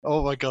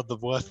Oh my god, the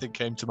worst thing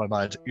came to my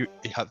mind. You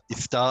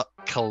start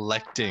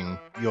collecting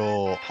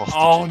your Oh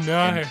hostages in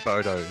no.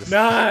 photos.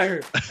 No!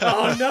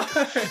 Oh no!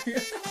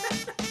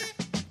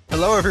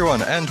 Hello,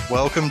 everyone, and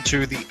welcome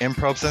to the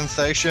Improv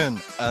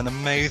Sensation, an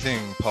amazing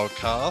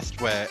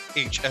podcast where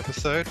each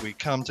episode we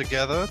come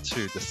together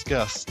to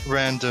discuss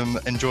random,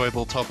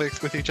 enjoyable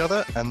topics with each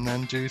other and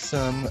then do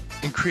some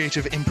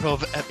creative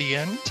improv at the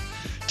end.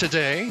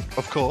 Today,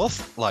 of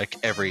course, like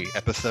every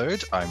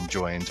episode, I'm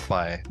joined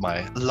by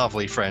my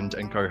lovely friend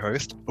and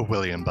co-host,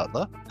 William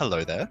Butler.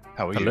 Hello there.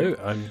 How are you?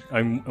 Hello,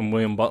 I'm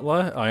William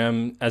Butler. I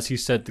am, as he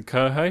said, the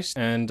co-host,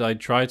 and I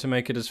try to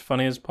make it as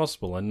funny as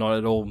possible and not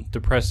at all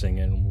depressing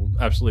and will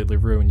absolutely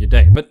ruin your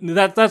day. But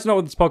that's not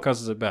what this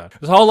podcast is about.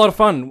 It's a whole lot of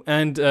fun,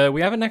 and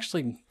we haven't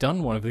actually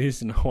done one of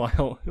these in a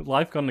while.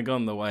 Life kind of got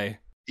in the way.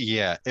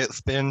 Yeah,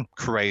 it's been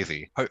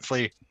crazy.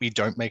 Hopefully, we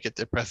don't make it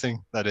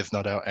depressing. That is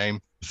not our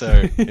aim.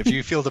 So if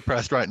you feel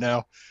depressed right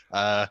now,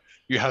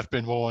 you have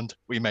been warned.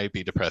 We may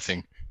be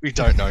depressing. We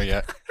don't know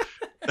yet.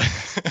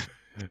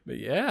 But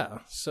yeah,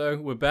 so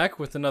we're back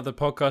with another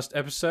podcast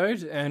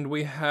episode, and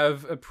we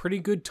have a pretty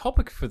good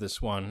topic for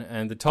this one.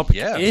 And the topic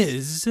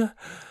is...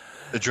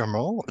 The drum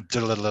roll.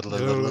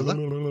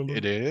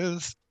 It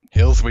is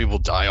Hills We Will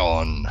Die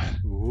On.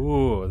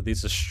 Ooh,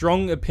 these are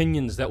strong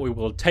opinions that we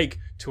will take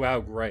to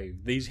our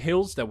grave. These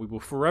hills that we will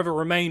forever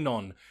remain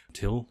on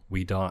till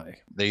we die.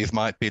 These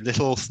might be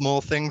little small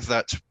things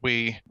that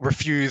we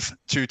refuse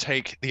to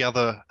take the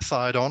other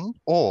side on,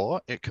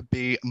 or it could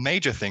be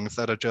major things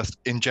that are just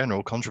in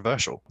general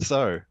controversial.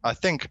 So I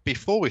think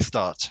before we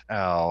start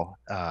our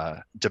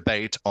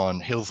debate on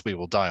Hills We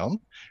Will Die On,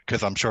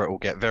 because I'm sure it will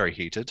get very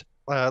heated,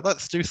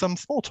 let's do some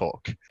small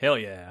talk. Hell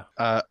yeah.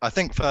 I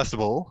think first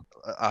of all,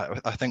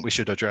 I think we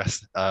should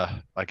address,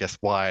 I guess,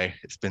 why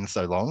it's been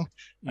so long.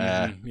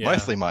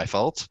 Mostly my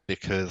fault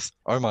because,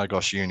 oh my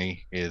gosh,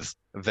 uni is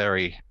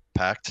very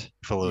packed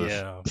full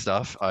of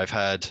stuff. I've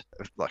had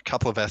a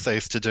couple of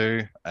essays to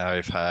do.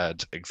 I've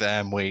had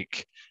exam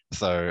week.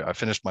 So I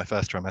finished my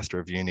first trimester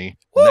of uni.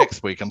 Woo!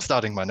 Next week, I'm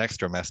starting my next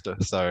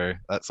trimester. So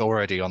that's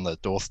already on the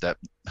doorstep.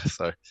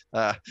 So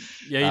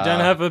you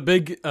don't have a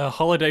big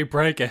holiday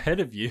break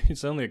ahead of you.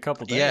 It's only a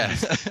couple days.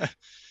 Yeah.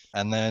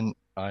 And then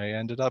I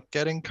ended up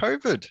getting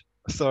COVID.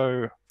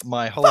 So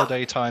my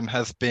holiday time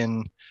has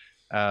been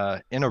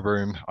in a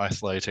room,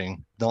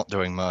 isolating, not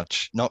doing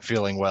much, not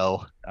feeling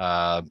well.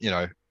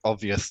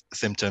 Obvious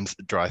symptoms: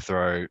 dry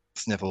throat,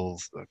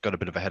 sniffles, got a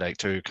bit of a headache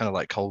too, kind of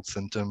like cold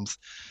symptoms.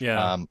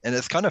 Yeah. And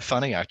it's kind of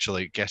funny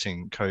actually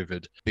getting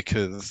COVID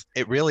because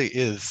it really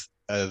is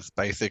as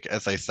basic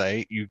as they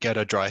say. You get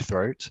a dry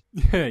throat.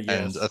 Yes.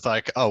 And it's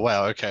like, oh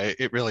wow, okay,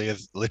 it really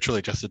is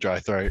literally just a dry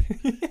throat.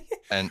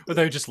 But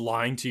they were just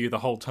lying to you the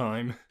whole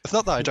time. It's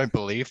not that I don't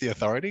believe the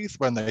authorities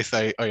when they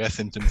say, oh yeah,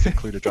 symptoms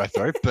include a dry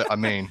throat, but I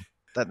mean,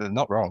 they're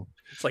not wrong.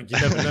 It's like, you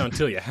never know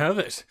until you have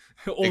it.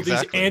 All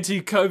Exactly. These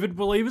anti-COVID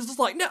believers, it's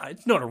like, no,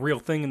 it's not a real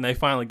thing, and they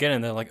finally get it,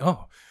 and they're like,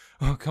 oh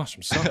gosh,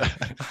 I'm sorry.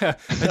 I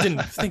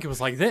didn't think it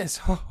was like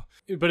this.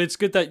 But it's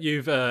good that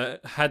you've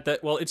had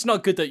that. Well, it's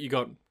not good that you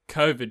got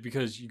COVID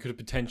because you could have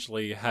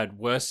potentially had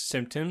worse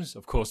symptoms.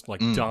 Of course, like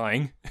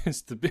dying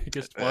is the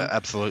biggest one.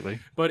 Absolutely.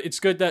 But it's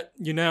good that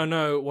you now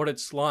know what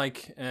it's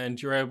like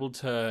and you're able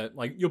to,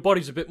 like, your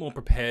body's a bit more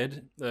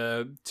prepared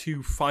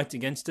to fight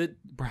against it,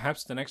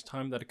 perhaps the next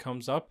time that it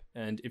comes up.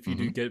 And if you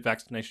do get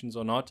vaccinations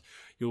or not,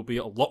 you'll be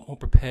a lot more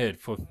prepared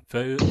for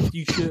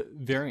future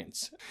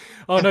variants.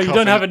 Oh, no, you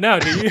don't have it now,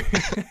 do you?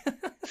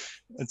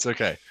 It's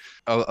okay.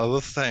 I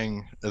was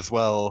saying as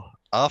well,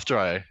 after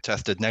I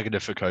tested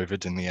negative for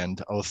COVID in the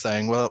end, I was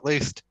saying, well, at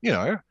least,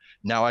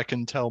 now I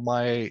can tell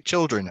my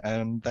children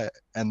and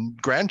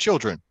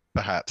grandchildren,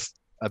 perhaps,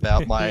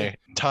 about my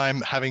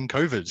time having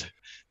COVID.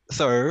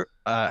 So,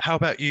 how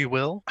about you,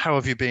 Will? How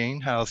have you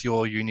been? How's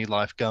your uni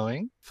life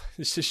going?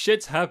 It's just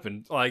shit's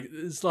happened. Like,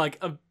 it's like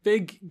a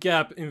big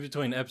gap in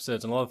between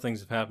episodes and a lot of things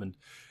have happened.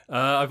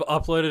 I've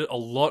uploaded a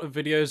lot of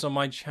videos on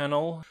my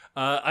channel.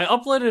 I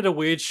uploaded a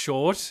weird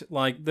short.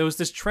 Like, there was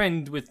this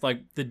trend with,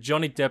 like, the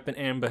Johnny Depp and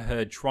Amber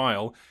Heard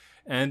trial.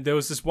 And there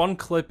was this one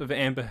clip of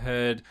Amber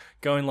Heard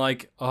going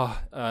like,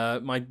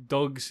 my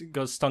dog's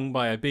got stung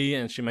by a bee,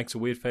 and she makes a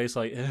weird face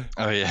like, eh.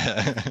 Oh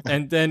yeah.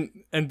 and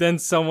then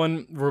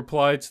someone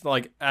replied,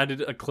 like,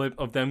 added a clip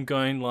of them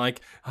going like,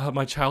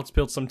 my child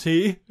spilled some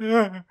tea.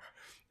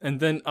 And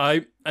then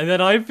I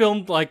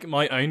filmed like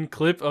my own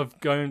clip of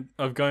going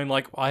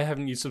like, why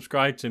haven't you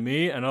subscribed to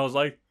me? And I was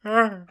like,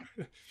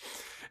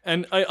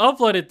 and I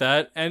uploaded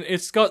that, and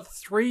it's got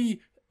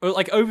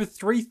over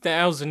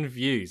 3,000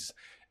 views.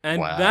 And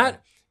Wow.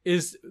 That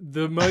is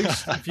the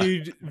most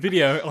viewed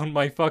video on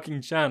my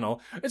fucking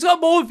channel. It's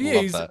got more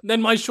views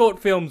than my short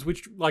films,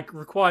 which like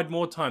required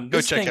more time.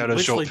 Go check out our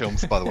short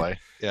films, by the way.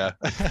 Yeah.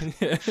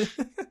 Yeah.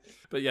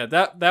 But yeah,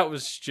 that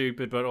was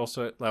stupid, but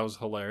also that was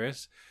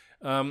hilarious.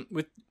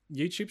 With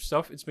YouTube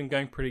stuff, it's been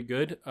going pretty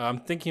good. I'm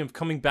thinking of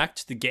coming back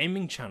to the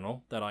gaming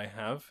channel that I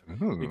have.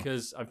 Ooh.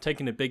 Because I've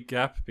taken a big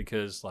gap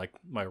because like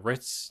my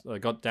wrists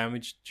got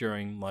damaged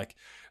during like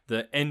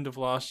the end of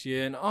last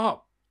year, and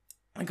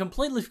I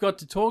completely forgot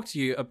to talk to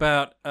you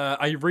about.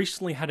 I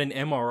recently had an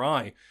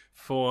MRI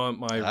for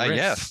my wrist.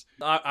 Yes.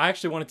 I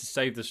actually wanted to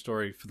save the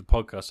story for the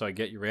podcast so I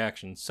get your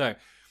reaction. So,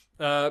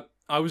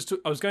 I was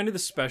going to the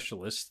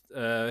specialist,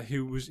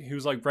 who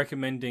was like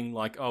recommending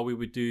like, oh, we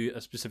would do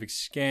a specific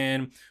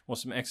scan or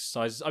some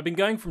exercises. I've been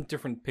going from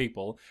different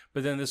people,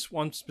 but then this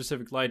one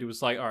specific lady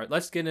was like, all right,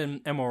 let's get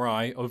an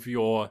MRI of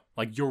your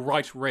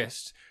right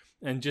wrist,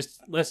 and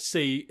just let's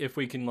see if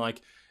we can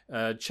like.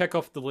 Check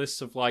off the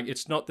list of like,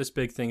 it's not this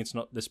big thing, it's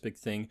not this big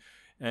thing.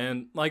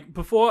 And like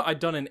before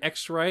I'd done an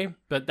x-ray,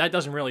 but that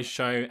doesn't really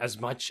show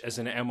as much as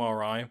an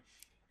MRI.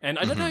 And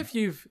I don't know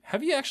if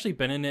have you actually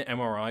been in an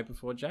MRI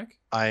before, Jack?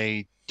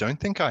 I don't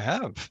think I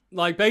have.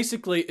 Like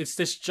basically it's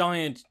this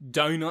giant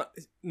donut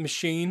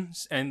machine,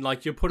 and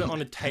like you put it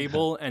on a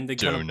table and they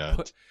kind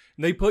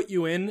of put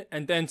you in,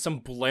 and then some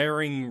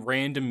blaring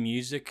random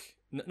music.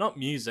 Not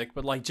music,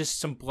 but like just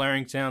some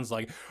blaring sounds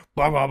like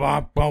ba ba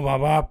ba ba ba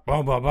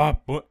ba ba ba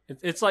ba.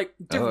 It's like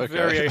different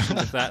variations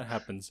of that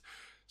happens.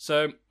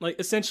 So like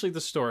essentially the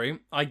story,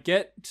 I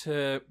get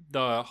to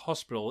the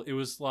hospital. It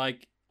was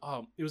like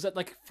it was at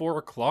like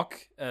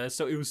 4:00,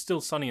 so it was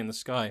still sunny in the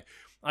sky.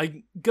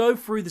 I go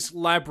through this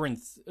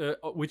labyrinth,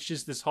 which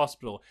is this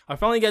hospital. I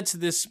finally get to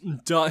this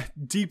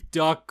deep,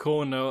 dark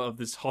corner of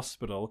this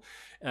hospital,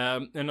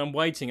 and I'm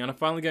waiting, and I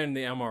finally go into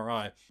the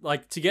MRI.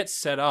 Like, to get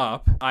set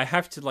up, I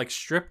have to, like,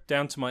 strip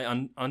down to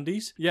my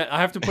undies. Yeah,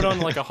 I have to put on,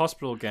 like, a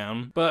hospital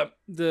gown. But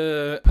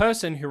the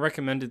person who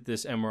recommended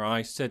this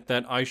MRI said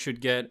that I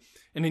should get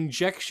an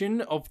injection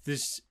of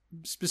this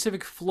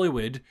specific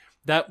fluid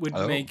that would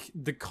make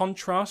the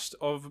contrast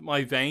of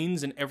my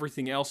veins and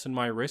everything else in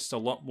my wrist a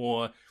lot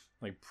more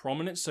like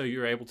prominent, so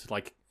you're able to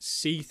like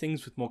see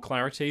things with more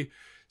clarity.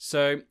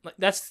 So like,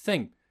 that's the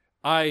thing.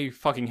 I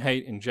fucking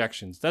hate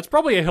injections. That's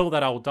probably a hill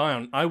that I'll die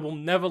on. I will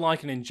never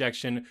like an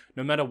injection,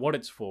 no matter what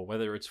it's for,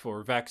 whether it's for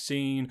a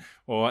vaccine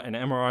or an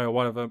MRI or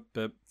whatever.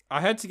 But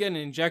I had to get an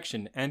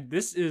injection, and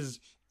this is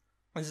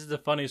the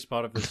funniest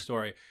part of this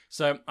story.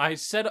 So I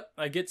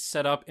get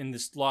set up in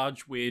this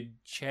large weird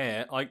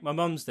chair. Like my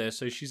mum's there,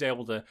 so she's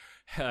able to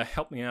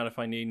help me out if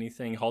I need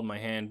anything, hold my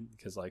hand,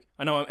 because like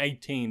I know I'm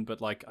 18,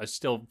 but like I'm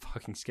still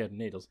fucking scared of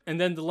needles.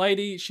 And then the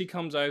lady, she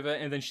comes over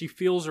and then she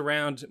feels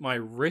around my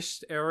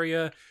wrist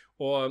area,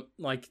 or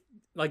like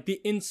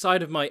the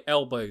inside of my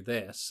elbow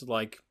there, so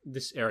like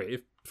this area,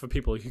 for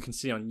people who can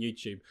see on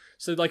YouTube.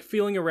 So like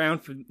feeling around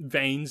for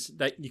veins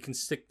that you can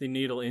stick the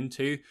needle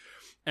into.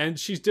 And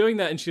she's doing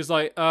that, and she's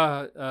like,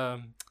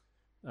 and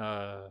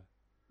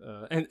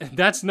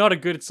that's not a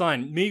good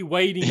sign. Me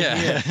waiting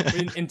here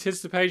in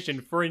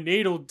anticipation for a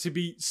needle to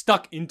be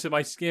stuck into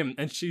my skin,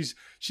 and she's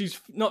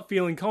not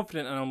feeling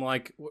confident, and I'm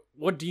like,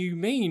 what do you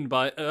mean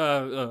by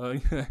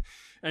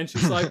And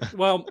she's like,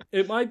 well,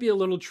 it might be a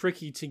little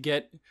tricky to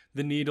get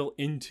the needle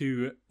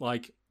into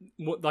like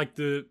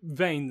the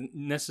vein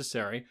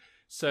necessary.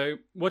 So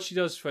what she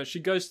does first, she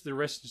goes to the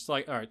wrist, and she's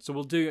like, all right, so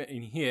we'll do it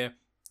in here.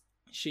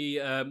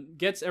 She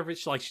gets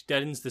she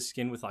deadens the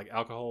skin with like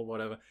alcohol or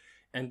whatever,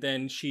 and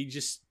then she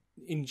just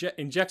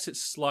injects it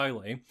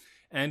slowly.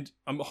 And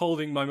I'm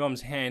holding my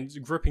mum's hand,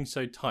 gripping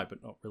so tight,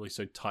 but not really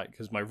so tight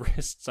because my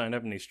wrists don't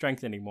have any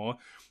strength anymore.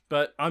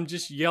 But I'm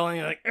just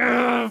yelling like,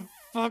 "Ugh,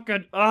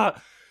 fucking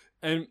ah!"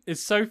 And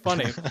it's so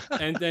funny.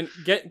 And then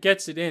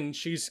gets it in.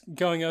 She's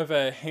going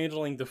over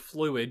handling the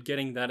fluid,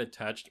 getting that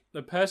attached.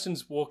 The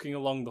person's walking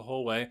along the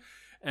hallway,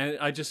 and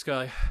I just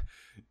go,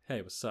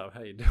 hey, what's up?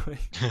 How you doing?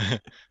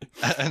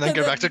 and then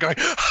go back to going.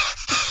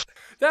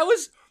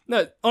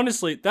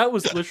 Honestly, that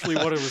was literally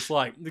what it was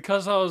like,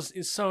 because I was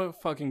in so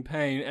fucking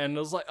pain, and I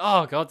was like,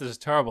 oh god, this is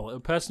terrible.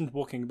 A person's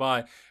walking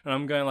by, and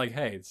I'm going like,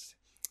 hey, it's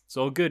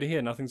all good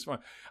here, nothing's wrong.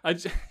 I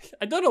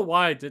don't know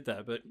why I did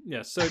that, but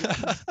yeah. So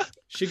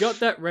she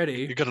got that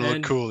ready. You gotta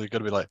look cool. You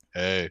gotta be like,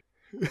 hey.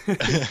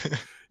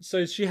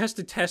 So she has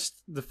to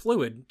test the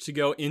fluid to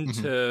go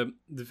into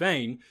the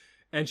vein,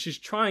 and she's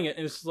trying it,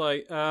 and it's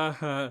like,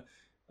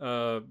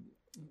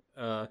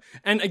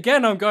 and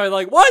again, I'm going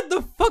like, what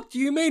the fuck do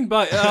you mean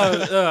by,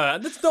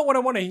 that's not what I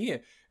want to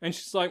hear. And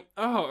she's like,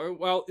 oh,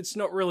 well, it's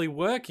not really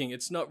working.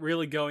 It's not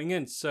really going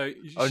in. So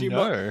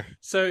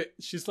so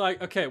she's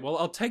like, okay, well,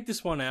 I'll take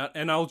this one out,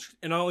 and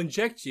I'll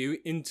inject you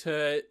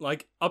into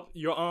like up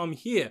your arm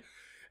here.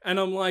 And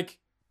I'm like,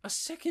 a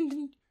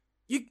second?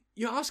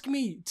 You're asking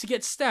me to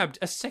get stabbed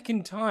a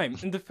second time,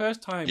 and the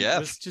first time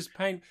was just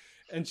pain.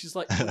 And she's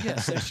like, oh,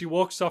 yes. And she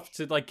walks off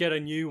to like get a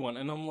new one,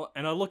 and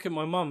I look at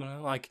my mum, and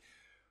I'm like,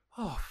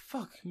 oh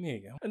fuck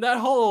me. And that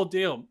whole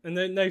ordeal, and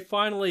then they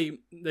finally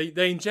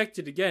they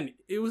injected again.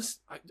 It was,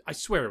 I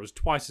swear, it was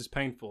twice as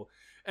painful.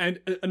 And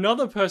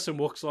another person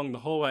walks along the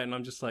hallway, and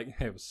I'm just like,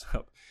 hey, what's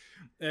up?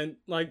 And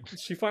like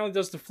she finally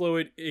does the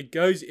fluid. It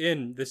goes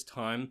in this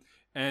time,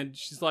 and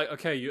she's like,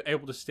 okay, you're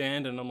able to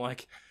stand. And I'm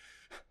like,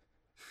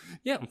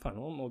 Yeah, I'm fine.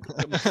 I'm all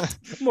good.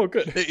 I'm all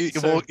good.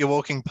 You're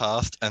walking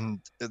past, and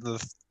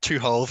there's two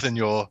holes in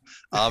your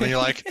arm, and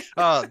you're like,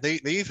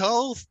 these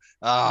holes?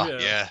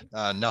 Yeah.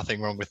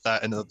 Nothing wrong with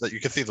that. And you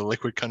can see the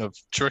liquid kind of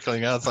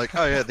trickling out. It's like,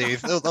 oh yeah,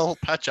 they'll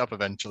patch up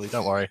eventually.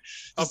 Don't worry.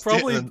 I'll Just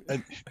probably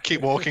and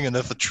keep walking, and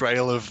there's a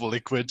trail of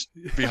liquid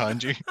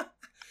behind you.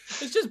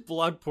 It's just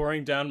blood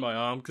pouring down my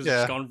arm because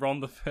Yeah. it's gone wrong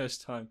the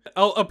first time.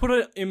 I'll put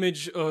an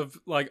image of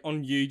like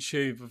on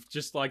YouTube of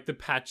just like the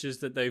patches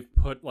that they've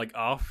put like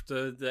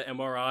after the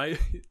MRI.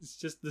 It's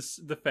just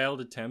the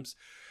failed attempts.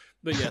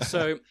 But yeah,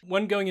 so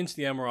when going into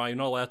the MRI, you're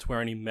not allowed to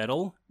wear any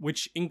metal,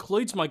 which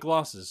includes my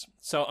glasses.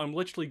 So I'm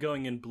literally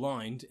going in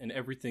blind, and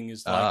everything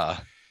is like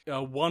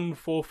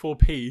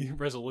 144p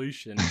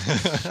resolution.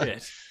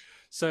 Shit.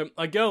 So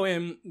I go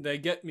in, they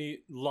get me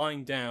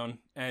lying down,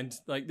 and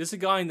like there's a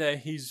guy in there,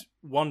 he's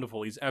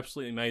wonderful, he's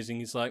absolutely amazing.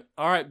 He's like,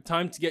 alright,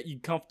 time to get you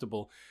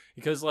comfortable.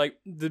 Because like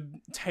the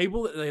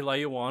table that they lay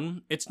you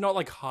on, it's not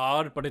like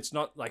hard, but it's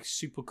not like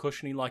super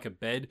cushiony like a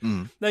bed.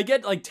 They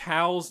get like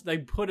towels, they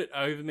put it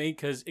over me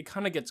because it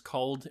kind of gets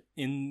cold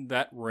in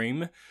that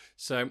room.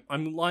 So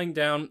I'm lying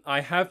down,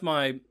 I have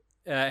my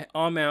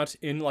arm out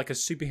in like a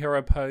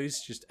superhero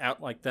pose, just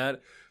out like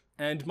that.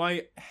 And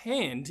my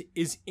hand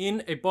is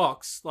in a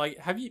box. Like,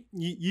 have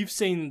you've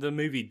seen the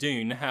movie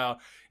Dune? How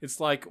it's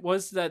like,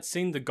 was that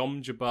scene the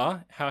Gom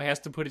Jabbar? How he has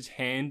to put his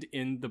hand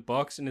in the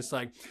box, and it's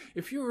like,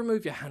 if you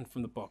remove your hand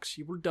from the box,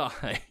 you will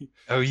die.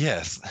 Oh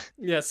yes.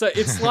 Yeah, so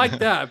it's like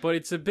that, but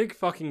it's a big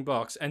fucking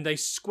box, and they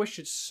squish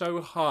it so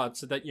hard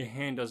so that your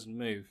hand doesn't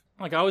move.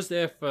 Like I was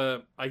there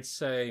for, I'd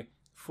say,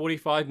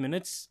 45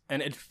 minutes,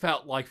 and it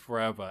felt like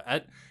forever.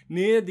 At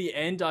near the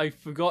end, I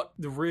forgot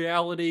the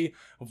reality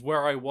of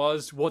where I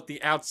was, what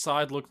the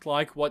outside looked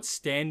like, what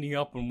standing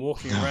up and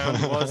walking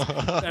around was,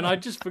 and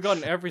I'd just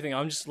forgotten everything.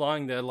 I'm just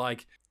lying there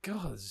like,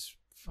 God, it's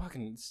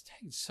taking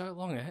so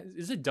long.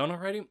 Is it done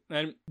already?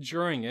 And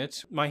during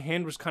it, my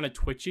hand was kind of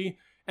twitchy.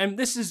 And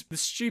this is the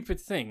stupid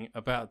thing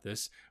about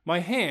this. My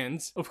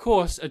hands, of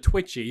course, are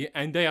twitchy,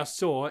 and they are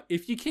sore.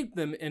 If you keep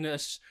them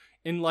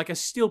in like a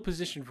still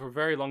position for a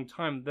very long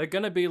time, they're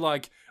gonna be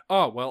like,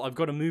 oh well, I've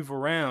got to move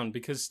around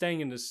because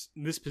staying in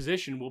this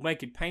position will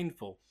make it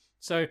painful.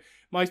 So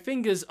my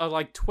fingers are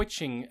like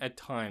twitching at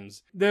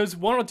times. There's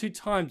one or two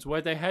times where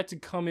they had to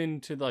come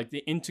into like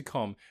the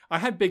intercom. I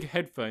had big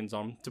headphones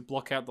on to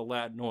block out the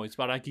loud noise,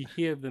 but I could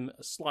hear them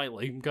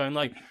slightly going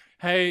like,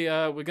 hey,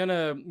 we're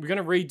gonna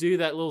redo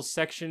that little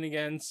section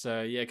again,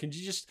 so yeah, can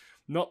you just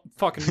not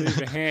fucking move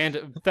your hand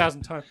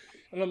 1,000 times?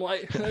 And I'm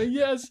like,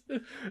 yes,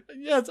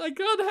 I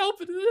can't help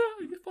it.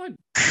 You're fine.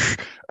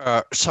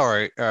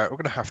 Sorry, we're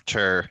going to have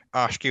to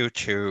ask you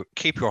to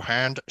keep your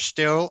hand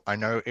still. I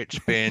know it's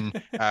been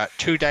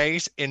 2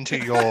 days into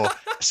your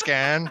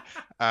scan,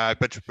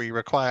 but we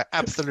require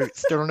absolute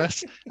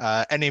stillness.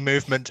 Any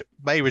movement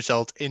may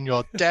result in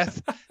your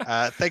death.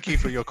 Thank you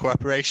for your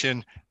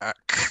cooperation.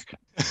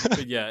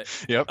 But yeah,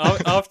 Yep.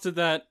 After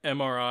that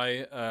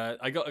MRI,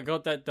 I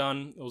got that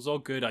done. It was all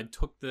good. I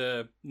took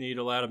the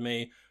needle out of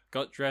me,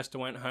 got dressed,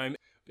 and went home.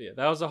 But yeah,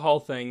 that was the whole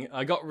thing.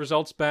 I got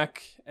results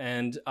back,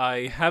 and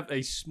I have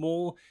a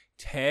small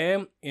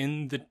tear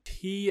in the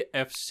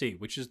TFC,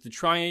 which is the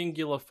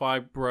triangular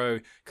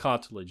fibro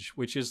cartilage,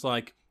 which is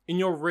like in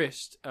your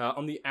wrist,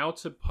 on the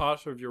outer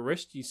part of your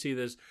wrist. You see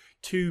there's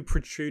two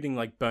protruding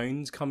like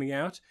bones coming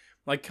out,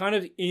 like kind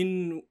of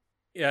in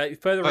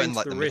further into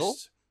like the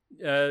wrist.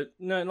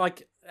 No,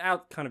 like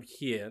out kind of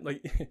here,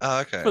 like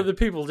Okay. for the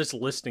people just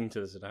listening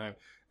to this at home.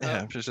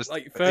 Yeah, just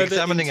like further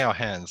examining our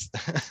hands.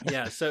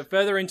 Yeah, so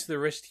further into the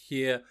wrist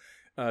here,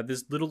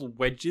 there's little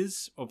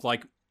wedges of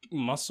like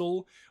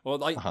muscle, or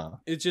like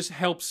it just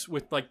helps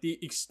with like the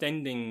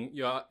extending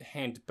your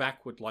hand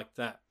backward like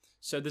that.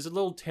 So there's a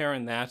little tear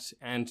in that,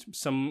 and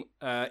some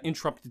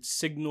interrupted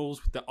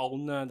signals with the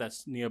ulnar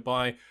that's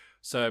nearby.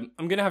 So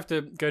I'm going to have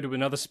to go to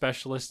another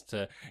specialist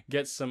to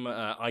get some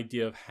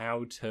idea of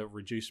how to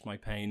reduce my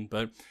pain.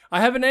 But I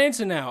have an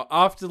answer now.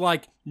 After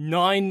like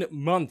 9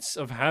 months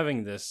of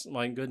having this,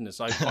 my goodness,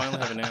 I finally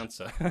have an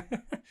answer.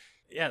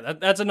 Yeah,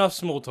 that's enough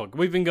small talk.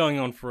 We've been going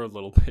on for a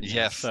little bit.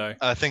 Yes, now, so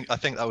I think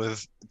that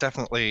was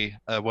definitely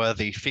a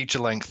worthy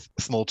feature-length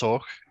small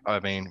talk. I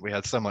mean, we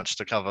had so much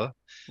to cover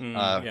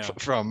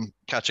from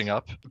catching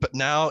up. But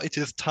now it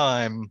is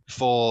time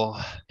for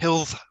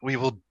Hills We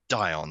Will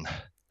Die On.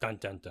 Dun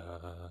dun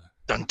dun.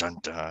 Dun dun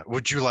dun.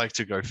 Would you like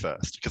to go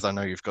first? Because I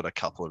know you've got a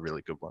couple of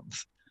really good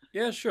ones.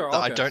 Yeah, sure.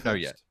 I don't know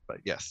yet, but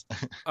yes.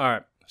 All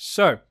right.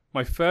 So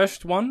my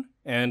first one,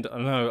 and I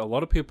know a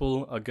lot of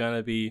people are going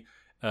to be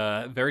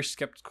very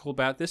skeptical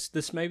about this.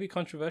 This may be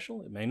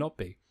controversial. It may not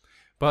be.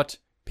 But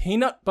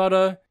peanut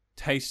butter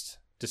tastes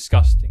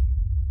disgusting.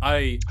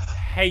 I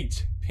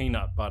hate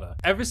peanut butter.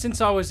 Ever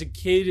since I was a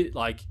kid,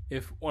 like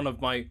if one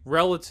of my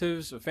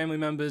relatives or family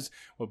members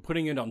were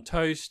putting it on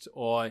toast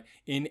or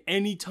in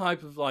any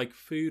type of like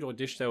food or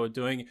dish they were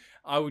doing,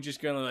 I would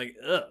just go like,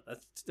 ugh,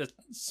 that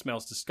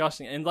smells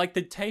disgusting. And like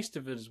the taste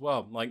of it as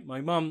well. Like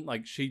my mum,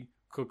 like she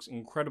cooks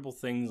incredible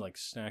things like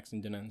snacks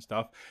and dinner and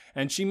stuff.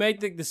 And she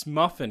made this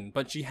muffin,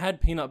 but she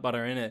had peanut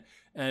butter in it.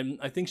 and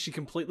I think she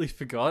completely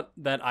forgot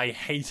that I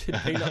hated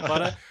peanut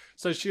butter.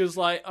 So she was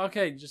like,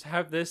 okay, just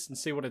have this and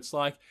see what it's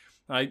like.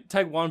 I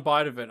take one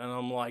bite of it and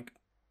I'm like,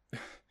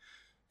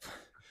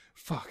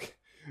 fuck.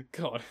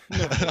 God,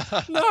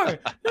 no.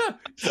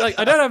 It's like,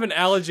 I don't have an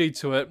allergy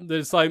to it.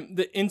 There's like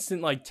the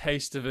instant like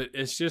taste of it.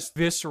 It's just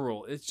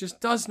visceral. It just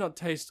does not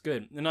taste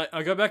good. And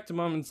I go back to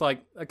mum and it's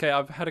like, okay,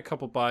 I've had a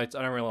couple bites.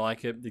 I don't really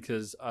like it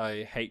because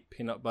I hate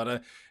peanut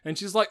butter. And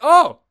she's like,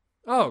 oh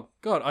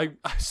God,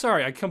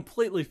 sorry, I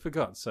completely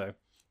forgot. So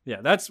yeah,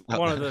 that's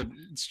one of the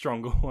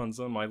stronger ones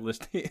on my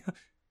list here.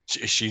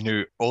 She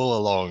knew all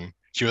along.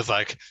 She was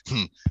like,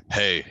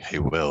 hey,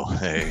 Will,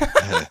 hey,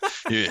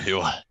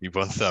 you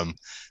want some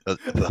a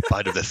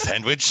bite of the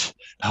sandwich?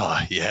 Oh,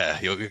 yeah,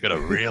 you're going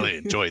to really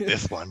enjoy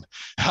this one.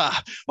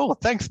 Oh,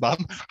 thanks,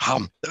 Mum.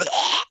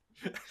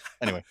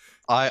 Anyway,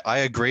 I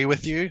agree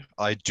with you.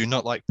 I do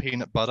not like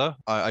peanut butter.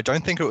 I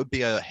don't think it would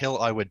be a hill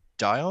I would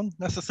die on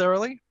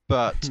necessarily,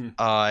 but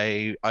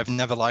I've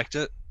never liked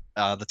it.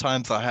 The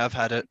times I have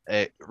had it,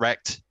 it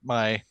wrecked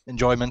my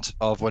enjoyment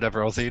of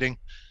whatever I was eating.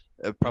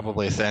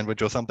 Probably a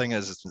sandwich or something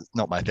is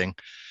not my thing.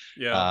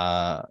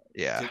 Yeah.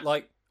 Yeah.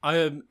 Like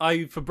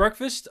I for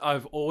breakfast,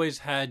 I've always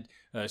had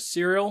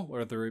cereal,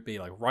 whether it be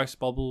like rice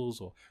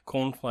bubbles or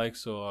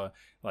cornflakes or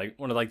like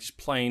one of like just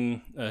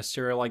plain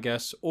cereal, I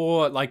guess,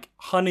 or like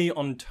honey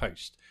on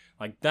toast.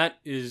 Like that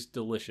is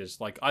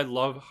delicious. Like I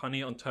love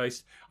honey on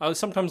toast. I would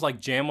sometimes like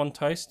jam on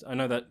toast. I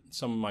know that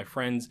some of my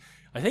friends,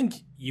 I think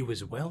you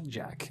as well,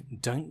 Jack,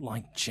 don't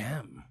like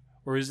jam.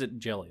 Or is it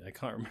jelly? I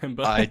can't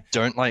remember. I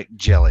don't like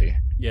jelly.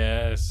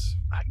 Yes.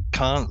 I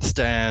can't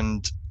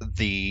stand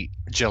the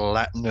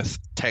gelatinous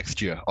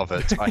texture of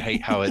it. I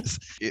hate how it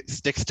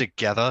sticks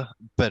together,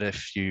 but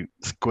if you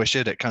squish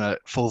it, it kind of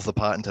falls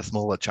apart into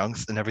smaller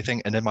chunks and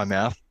everything. And in my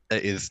mouth,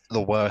 it is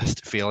the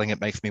worst feeling.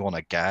 It makes me want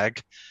to gag.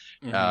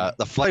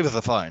 The flavors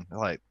are fine.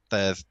 Like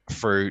there's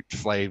fruit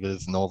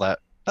flavors and all that.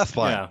 That's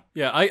fine.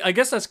 Yeah. I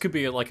guess that could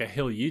be like a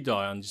hill you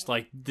die on. Just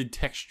like the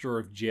texture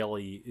of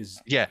jelly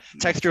is. Yeah,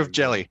 texture of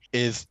jelly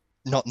is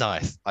not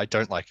nice. I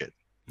don't like it.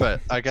 But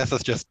I guess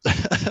it's just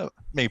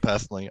me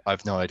personally. I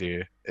have no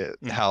idea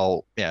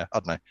how. Yeah, I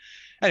don't know.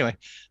 Anyway.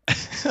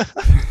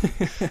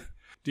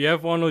 Do you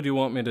have one, or do you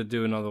want me to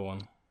do another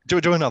one? Do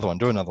another one.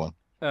 Do another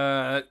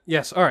one.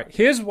 Yes. All right.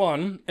 Here's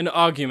an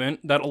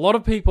argument that a lot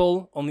of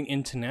people on the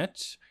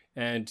internet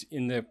and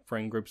in their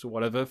friend groups or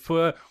whatever,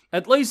 for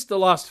at least the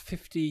last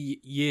 50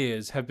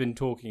 years have been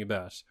talking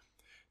about.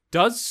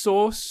 Does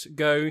sauce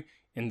go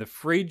in the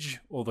fridge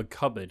or the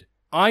cupboard?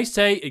 I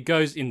say it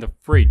goes in the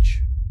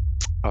fridge.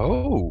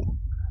 Oh.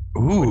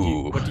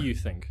 Ooh. What do you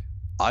think?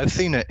 I've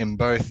seen it in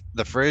both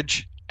the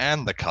fridge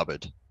and the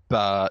cupboard,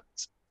 but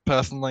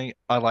personally,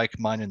 I like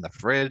mine in the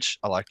fridge.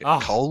 I like it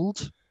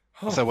cold.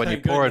 So when you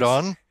pour it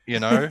on,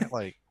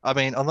 like, I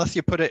mean, unless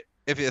you put it,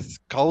 if it's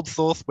cold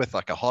sauce with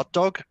like a hot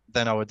dog,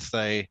 then I would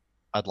say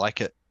I'd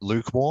like it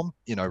lukewarm,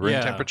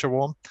 room temperature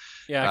warm.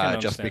 Yeah, I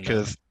can just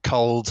because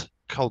cold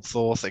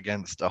sauce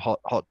against a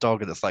hot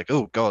dog, and it's like,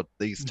 oh God,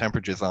 these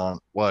temperatures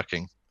aren't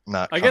working.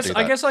 No, I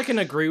guess I can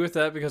agree with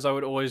that, because I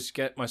would always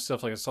get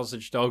myself like a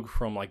sausage dog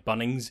from like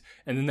Bunnings,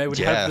 and then they would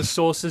have the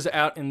sauces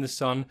out in the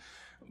sun.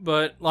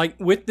 But like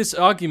with this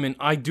argument,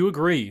 I do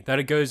agree that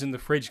it goes in the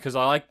fridge because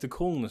I like the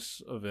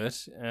coolness of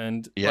it.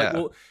 And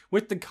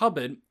with the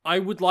cupboard, I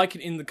would like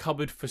it in the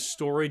cupboard for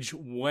storage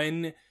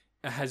when it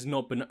has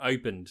not been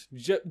opened.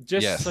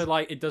 Just so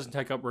like it doesn't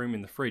take up room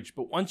in the fridge.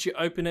 But once you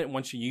open it,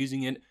 once you're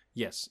using it,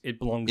 yes, it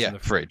belongs in the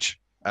fridge.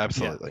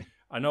 Absolutely. Yeah.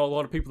 I know a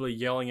lot of people are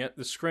yelling at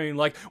the screen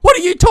like, what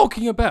are you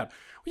talking about?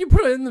 You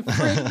put it in the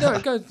fridge. No,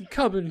 it goes in the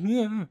cupboard.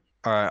 Yeah.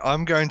 All right,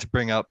 I'm going to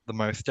bring up the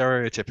most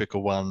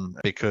stereotypical one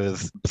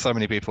because so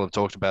many people have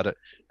talked about it,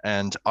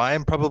 and I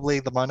am probably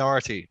the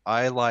minority.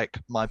 I like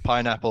my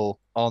pineapple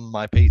on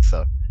my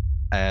pizza,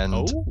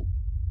 and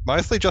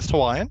mostly just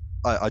Hawaiian.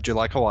 I do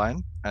like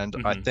Hawaiian, and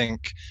I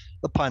think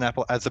the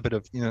pineapple adds a bit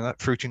of that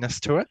fruitiness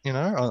to it.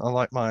 I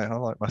like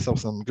myself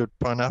some good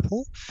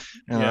pineapple.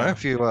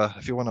 If you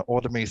want to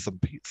order me some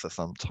pizza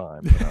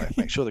sometime,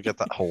 make sure to get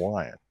that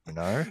Hawaiian. You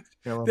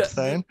know what I'm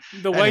saying?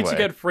 The way to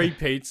get free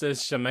pizza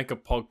is to make a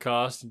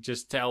podcast and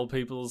just tell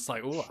people it's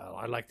like, oh,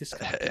 I like this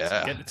kind of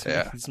pizza. Get it to me.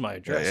 This is my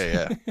address.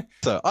 Yeah.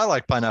 So I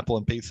like pineapple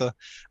and pizza.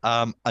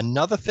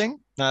 Another thing,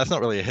 no, it's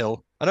not really a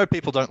hill. I know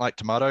people don't like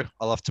tomato.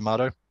 I love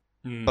tomato,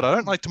 but I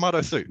don't like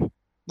tomato soup.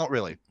 Not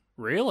really.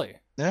 Really?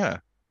 Yeah.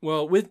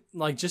 Well, with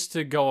just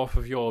to go off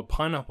of your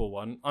pineapple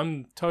one,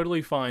 I'm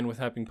totally fine with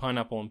having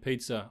pineapple on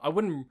pizza. I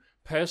wouldn't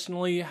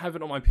personally have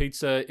it on my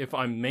pizza if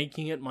I'm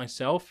making it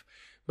myself,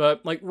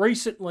 but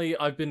recently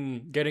I've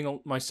been getting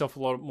myself a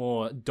lot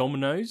more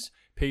Domino's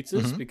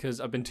pizzas because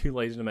I've been too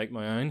lazy to make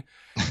my own.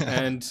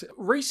 And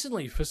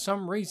recently, for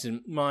some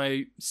reason,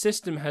 my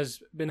system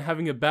has been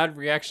having a bad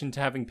reaction to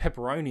having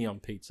pepperoni on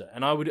pizza,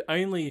 and I would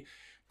only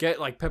get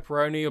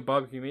pepperoni or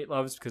barbecue meat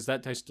lovers because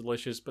that tastes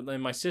delicious. But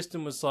then my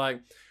system was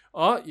like,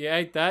 oh, you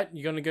ate that?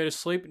 You're going to go to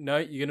sleep? No,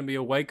 you're going to be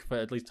awake for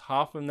at least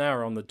half an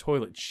hour on the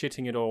toilet,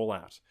 shitting it all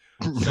out.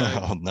 So,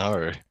 oh,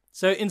 no.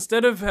 So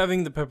instead of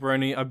having the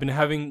pepperoni, I've been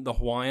having the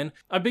Hawaiian.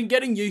 I've been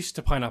getting used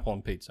to pineapple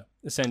on pizza,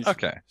 essentially.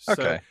 Okay. So,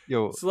 Okay.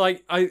 it's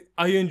like I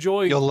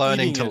enjoy. You're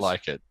learning eating to it.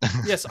 like it.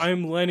 Yes, I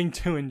am learning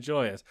to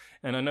enjoy it,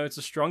 and I know it's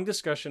a strong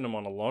discussion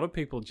among a lot of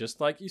people, just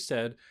like you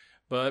said.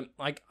 But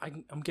like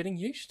I'm getting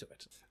used to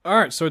it. All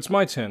right, so it's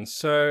my turn.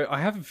 So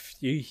I have a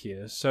few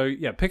here. So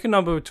yeah, pick a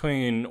number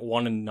between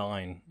 1 and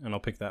 9, and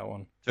I'll pick that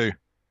one. 2.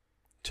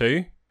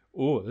 2?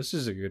 Oh, this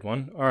is a good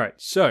one. All right,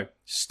 so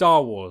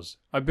Star Wars.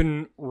 I've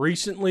been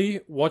recently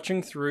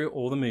watching through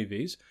all the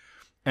movies,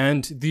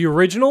 and the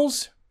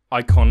originals,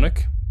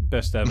 iconic,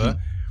 best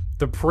ever.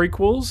 The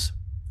prequels,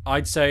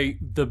 I'd say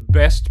the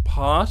best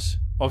part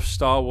of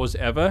Star Wars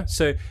ever.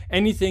 So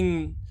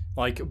anything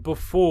like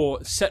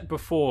set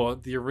before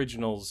the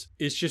originals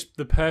is just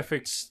the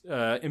perfect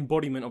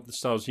embodiment of the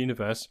Star Wars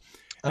universe.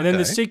 And then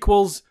the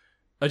sequels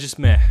are just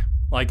meh.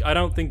 Like, I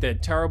don't think they're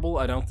terrible.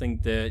 I don't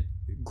think they're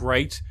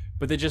great,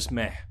 but they're just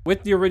meh.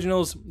 With the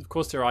originals, of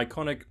course, they're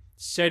iconic,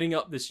 setting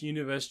up this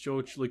universe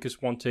George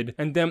Lucas wanted,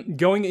 and then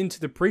going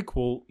into the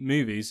prequel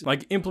movies,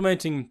 like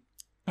implementing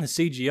the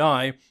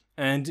CGI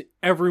and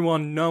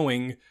everyone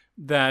knowing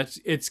that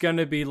it's going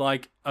to be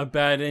like a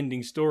bad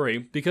ending story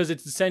because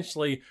it's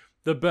essentially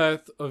the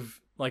birth of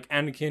like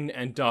Anakin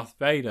and Darth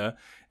Vader,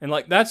 and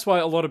like that's why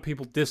a lot of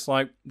people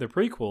dislike the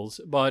prequels.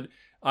 But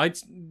I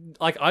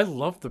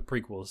love the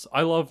prequels.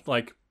 I love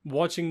like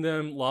watching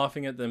them,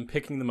 laughing at them,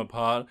 picking them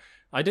apart.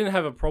 I didn't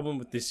have a problem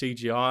with the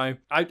CGI.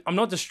 I'm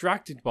not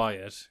distracted by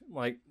it.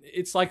 Like,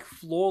 it's like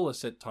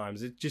flawless at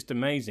times. It's just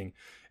amazing.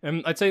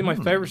 And I'd say my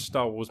favorite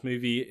Star Wars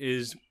movie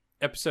is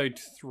Episode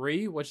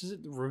 3, which is it?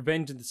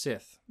 Revenge of the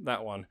Sith.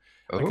 That one.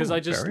 Because I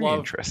just very love.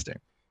 Interesting.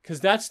 Because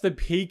that's the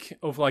peak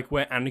of like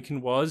where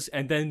Anakin was,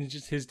 and then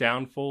just his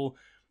downfall,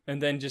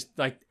 and then just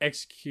like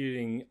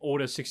executing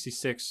Order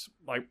 66.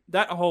 Like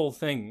that whole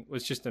thing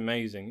was just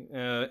amazing.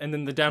 And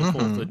then the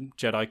downfall of the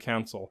Jedi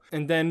Council,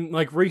 and then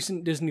like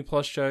recent Disney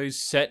Plus shows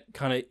set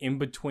kind of in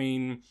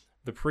between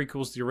the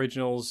prequels, the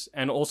originals,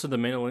 and also the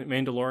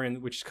Mandalorian,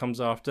 which comes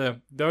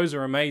after. Those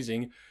are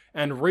amazing.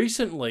 And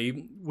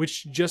recently,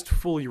 which just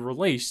fully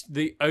released,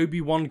 the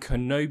Obi-Wan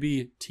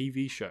Kenobi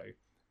TV show.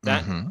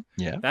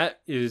 That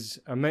is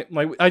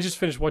amazing. I just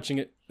finished watching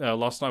it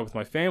last night with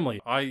my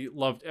family. I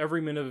loved every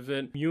minute of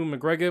it. Ewan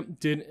McGregor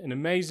did an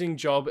amazing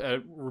job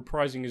at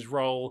reprising his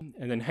role,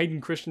 and then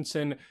Hayden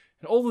Christensen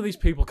and all of these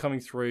people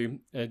coming through.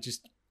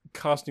 Just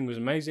casting was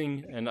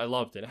amazing, and I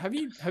loved it. Have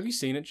you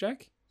seen it,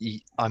 Jack?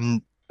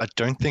 I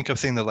don't think I've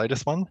seen the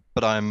latest one,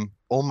 but I'm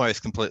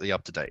almost completely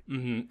up to date.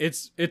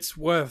 It's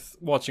worth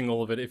watching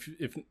all of it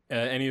if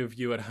any of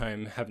you at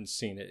home haven't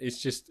seen it.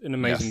 It's just an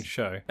amazing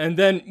show. And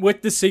then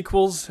with the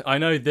sequels, I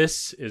know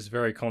this is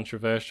very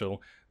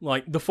controversial.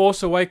 Like The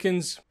Force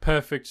Awakens,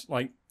 perfect.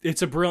 Like,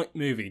 it's a brilliant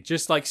movie.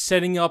 Just like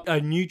setting up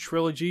a new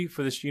trilogy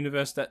for this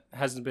universe that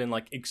hasn't been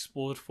like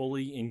explored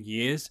fully in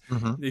years.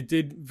 They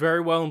did very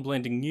well in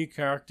blending new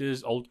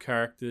characters, old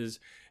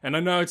characters. And I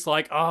know it's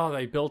like,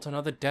 they built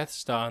another Death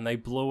Star and they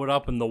blew it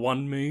up in the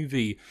one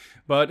movie.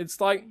 But it's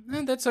like,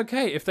 that's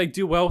okay. If they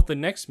do well with the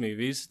next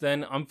movies,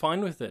 then I'm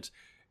fine with it.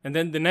 And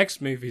then the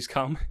next movies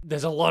come.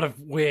 There's a lot of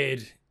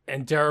weird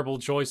and terrible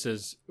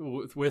choices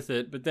with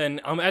it. But then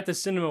I'm at the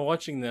cinema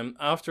watching them.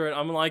 After it,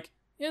 I'm like,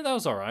 yeah, that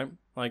was all right.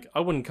 Like, I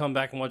wouldn't come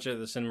back and watch it at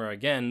the cinema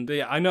again. But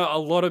yeah, I know a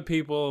lot of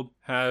people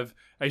have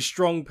a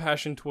strong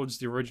passion towards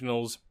the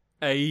originals,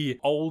 a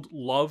old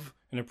love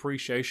and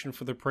appreciation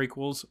for the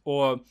prequels,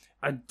 or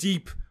a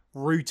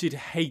deep-rooted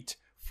hate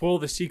for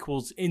the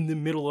sequels in the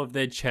middle of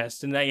their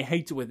chest, and they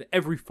hate it with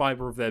every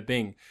fiber of their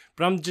being.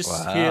 But I'm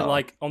just here,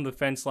 like, on the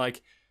fence,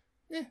 like,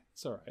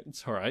 it's all right.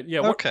 It's all right.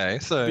 Yeah. Okay.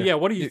 So yeah,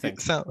 what do you think?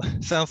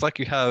 Sounds like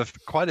you have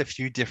quite a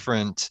few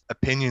different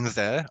opinions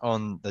there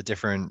on the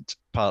different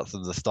parts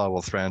of the Star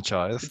Wars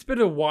franchise. It's a bit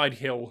of a wide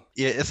hill.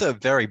 Yeah, it's a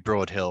very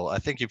broad hill. I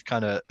think you've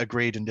kind of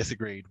agreed and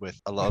disagreed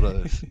with a lot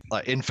of,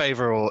 like, in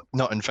favor or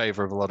not in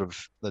favor of a lot of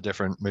the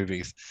different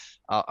movies.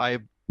 I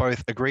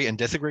both agree and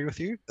disagree with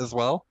you as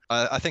well.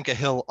 I think a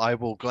hill I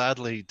will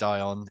gladly die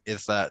on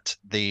is that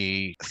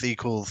the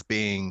sequels,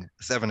 being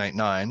 7, 8,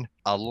 9,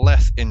 are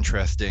less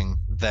interesting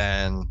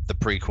than the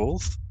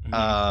prequels.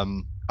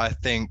 I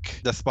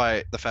think,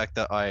 despite the fact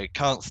that I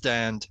can't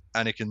stand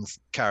Anakin's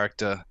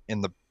character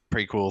in the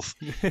prequels,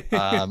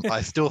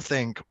 I still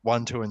think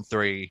 1, 2, and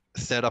 3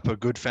 set up a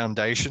good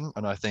foundation,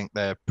 and I think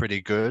they're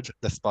pretty good,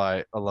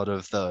 despite a lot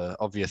of the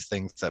obvious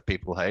things that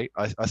people hate.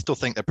 I still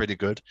think they're pretty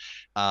good,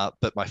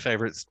 but my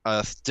favorites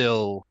are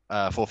still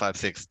 4, 5,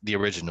 6, the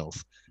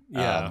originals.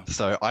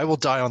 So I will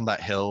die on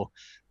that hill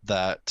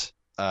that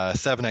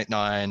 7, 8,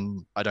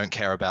 9, I don't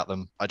care about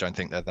them. I don't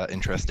think they're that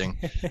interesting.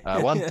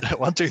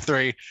 1, 2,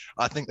 3,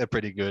 I think they're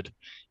pretty good,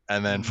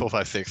 and then 4,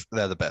 5, 6,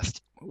 they're the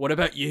best. What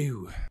about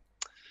you?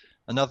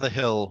 Another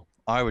hill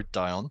I would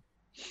die on.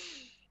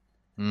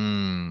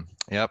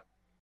 Yep.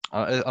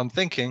 I'm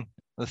thinking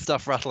the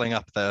stuff rattling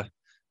up there.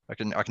 I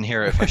can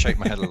hear it if I shake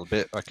my head a little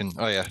bit. I can.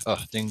 Oh yeah. Oh,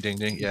 ding ding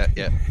ding. Yeah.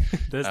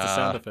 There's the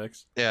sound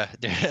effects. Yeah.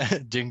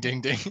 Ding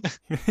ding ding.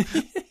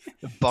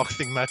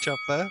 Boxing match up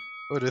there.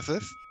 What is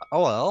this?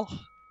 Oh well.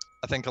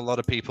 I think a lot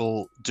of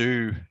people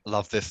do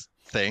love this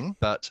thing,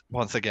 but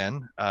once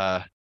again,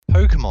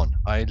 Pokemon.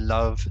 I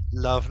love,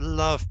 love,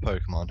 love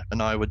Pokemon,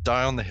 and I would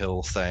die on the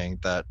hill saying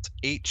that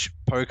each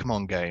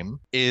Pokemon game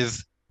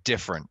is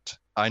different.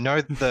 I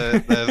know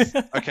there's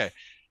okay,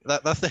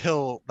 that's the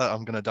hill that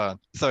I'm gonna die on.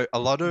 So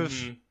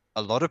Mhm.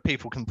 a lot of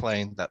people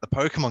complain that the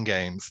Pokemon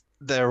games,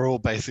 they're all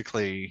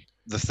basically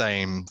the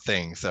same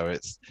thing. So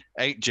it's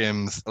 8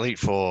 gyms, Elite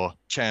Four,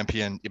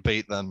 champion, you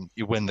beat them,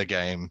 you win the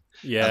game,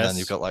 and then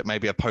you've Yes. got like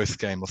maybe a post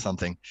game or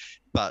something.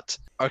 But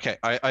okay,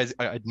 I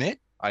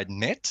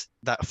admit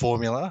that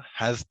formula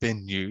has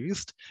been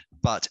used,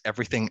 but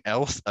everything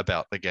else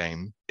about the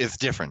game is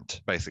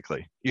different,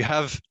 basically. You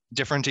have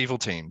different evil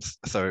teams,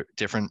 so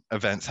different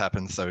events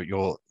happen. So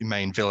your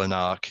main villain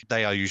arc,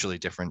 they are usually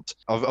different.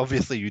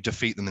 Obviously, you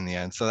defeat them in the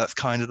end, so that's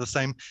kind of the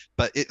same,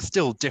 but it's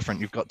still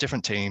different. You've got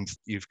different teams,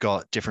 you've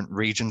got different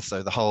regions,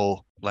 so the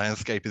whole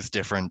landscape is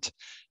different.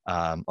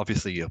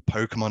 Obviously, your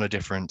Pokemon are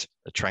different,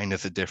 the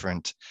trainers are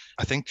different.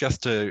 I think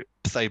just to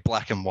say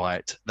black and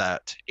white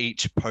that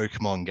each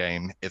Pokemon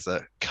game is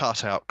a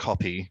cut-out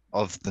copy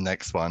of the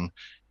next one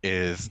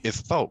is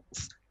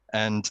false.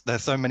 And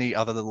there's so many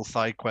other little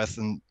side quests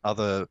and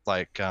other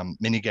like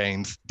mini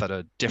games that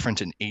are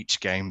different in each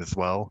game as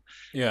well.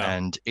 Yeah.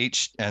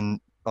 And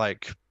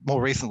like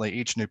more recently,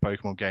 each new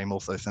Pokemon game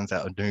also sends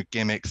out a new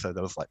gimmick. So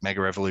there was like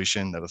Mega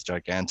Evolution, there was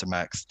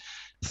Gigantamax.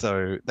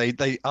 So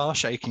they are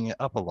shaking it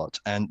up a lot.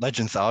 And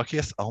Legends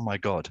Arceus, oh my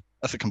God,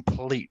 that's a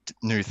complete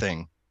new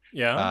thing.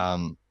 Yeah.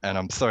 And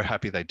I'm so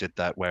happy they did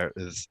that where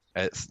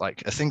it's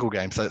like a single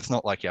game, so it's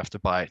not like you have to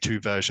buy 2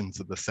 versions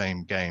of the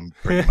same game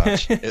pretty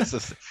much.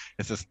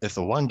 It's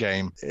a one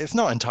game. It's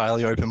not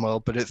entirely open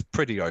world, but it's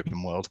pretty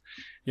open world.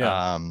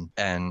 Yeah.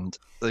 And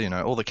you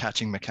know, all the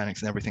catching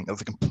mechanics and everything. That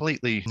was a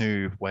completely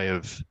new way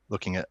of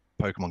looking at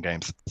Pokemon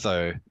games.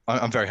 So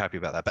I'm very happy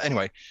about that. But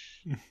anyway,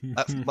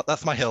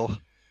 that's my hill.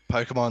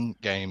 Pokemon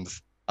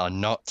games are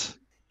not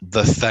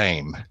the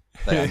same.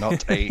 They are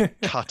not a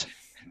cut.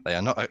 They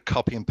are not a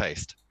copy and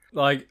paste.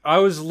 Like, I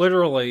was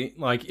literally,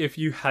 like, if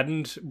you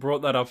hadn't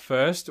brought that up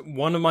first,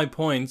 one of my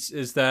points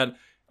is that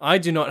I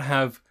do not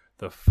have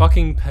the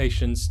fucking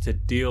patience to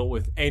deal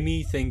with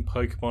anything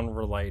Pokemon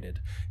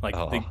related. Like,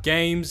 the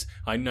games,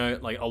 I know,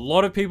 like, a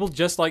lot of people,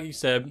 just like you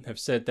said, have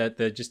said that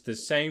they're just the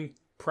same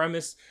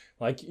premise.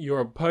 Like, you're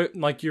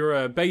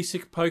a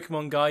basic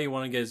Pokemon guy, you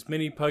want to get as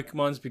many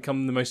Pokemons,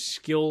 become the most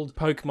skilled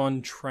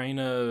Pokemon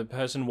trainer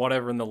person,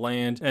 whatever in the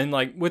land. And,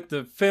 like, with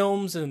the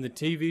films and the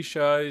TV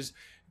shows,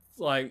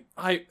 like,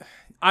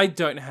 I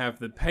don't have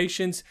the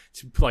patience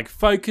to like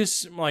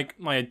focus like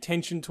my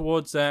attention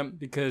towards them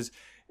because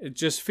it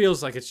just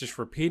feels like it's just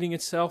repeating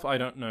itself. I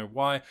don't know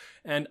why,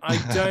 and I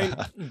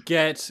don't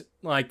get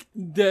like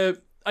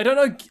I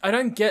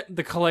don't get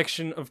the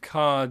collection of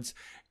cards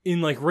in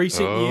like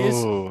recent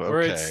years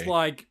where it's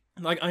like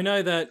I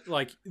know that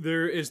like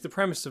there is the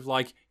premise of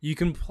like you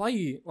can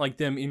play like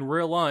them in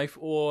real life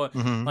or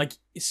like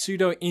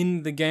pseudo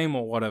in the game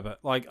or whatever.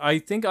 Like I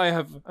think I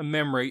have a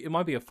memory, it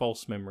might be a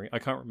false memory, I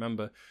can't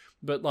remember.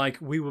 But like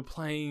we were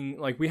playing,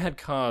 like we had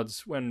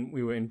cards when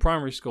we were in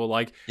primary school.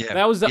 Like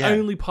that was the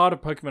only part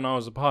of Pokemon I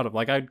was a part of.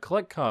 Like I'd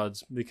collect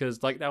cards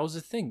because like that was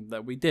a thing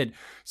that we did.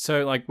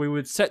 So like we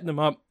would set them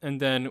up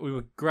and then we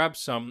would grab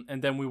some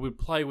and then we would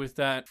play with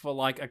that for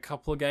like a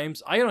couple of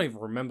games. I don't even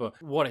remember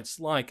what it's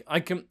like.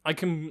 I can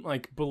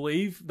like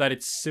believe that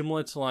it's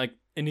similar to like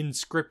an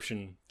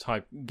Inscription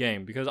type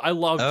game because I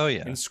love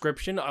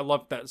Inscription. I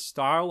love that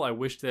style. I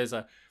wish there's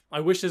a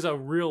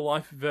real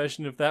life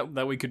version of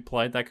that we could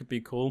play. That could be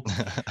cool.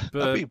 But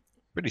that'd be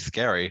pretty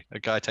scary. A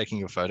guy taking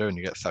your photo and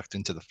you get sucked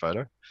into the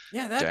photo.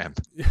 Yeah, damn.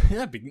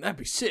 That'd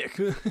be sick.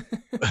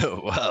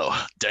 Oh,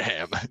 wow,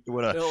 damn.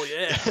 Hell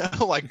yeah.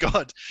 Oh my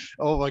god.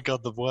 Oh my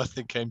god, the worst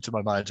thing came to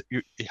my mind.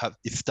 You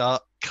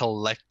start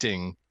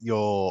collecting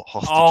your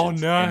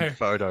hostages in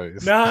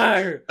photos.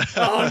 No.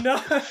 Oh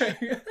no.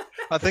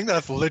 I think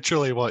that's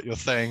literally what you're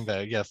saying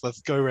there. Yes,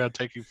 let's go around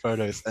taking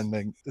photos and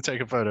then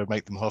take a photo,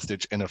 make them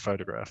hostage in a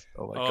photograph.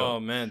 Oh my god. Oh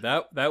man,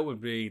 that would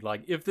be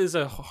like if there's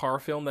a horror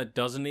film that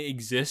doesn't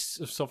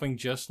exist of something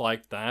just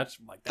like that,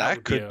 like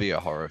that could be a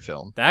horror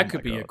film. That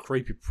could be a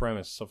creepy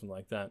premise, something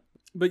like that.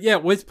 But yeah,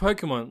 with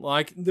Pokemon,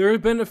 like there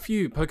have been a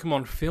few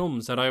Pokemon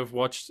films that I've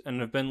watched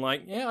and have been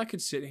like, yeah, I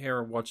could sit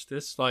here and watch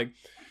this. Like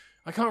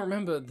I can't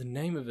remember the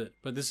name of it,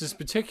 but there's this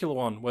particular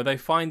one where they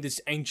find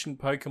this ancient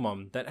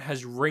Pokemon that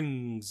has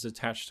rings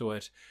attached to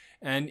it,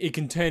 and it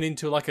can turn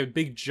into like a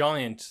big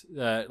giant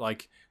that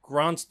like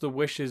grants the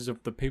wishes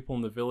of the people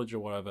in the village or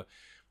whatever.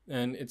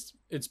 And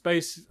it's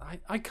based.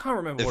 I can't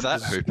remember what it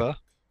is. Is that Hooper?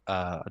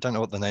 I don't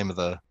know what the name of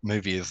the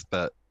movie is,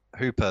 but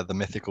Hooper, the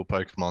mythical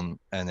Pokemon,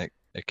 and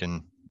it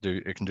can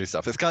do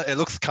stuff. It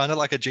looks kind of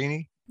like a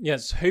genie.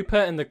 Yes, Hooper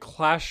and the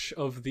Clash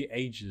of the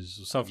Ages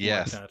or something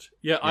like that.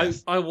 Yeah,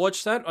 yes. I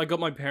watched that. I got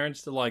my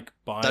parents to like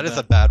buy that. That is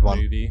a bad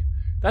movie. One.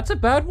 That's a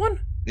bad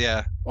one?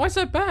 Yeah. Why is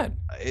that bad?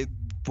 It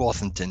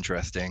wasn't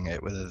interesting.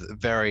 It was a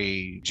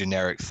very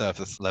generic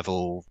surface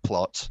level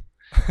plot.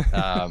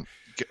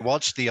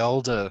 Watch the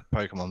older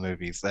Pokemon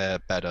movies. They're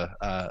better.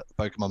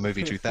 Pokemon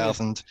movie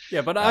 2000.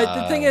 Yeah, but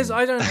the thing is,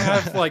 I don't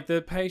have like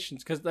the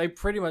patience because they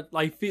pretty much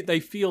like they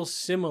feel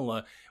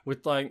similar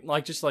with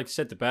like just like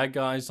said the bad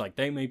guys like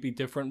they may be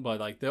different, but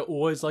like they're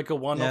always like a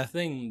one-off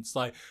thing. It's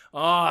like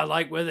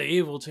like we're the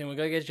evil team, we're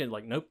gonna get you.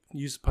 Like nope,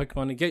 use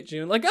Pokemon to get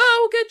you. And like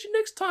we'll get you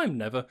next time.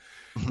 Never.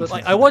 But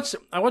like I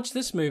watched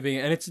this movie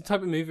and it's the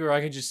type of movie where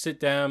I can just sit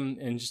down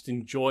and just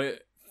enjoy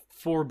it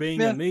for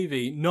being a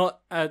movie,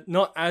 not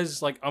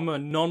as like I'm a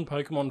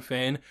non-Pokemon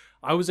fan.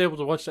 I was able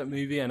to watch that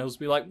movie and it was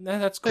be like, nah,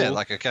 that's cool. Yeah,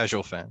 like a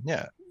casual fan.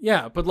 Yeah.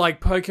 Yeah, but like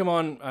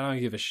Pokemon, I don't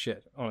give a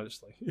shit,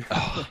 honestly.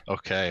 Oh,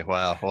 okay.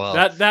 Wow. Well,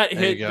 that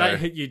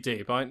hit you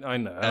deep. I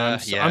know.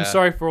 I'm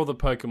sorry for all the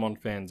Pokemon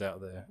fans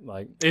out there.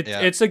 Like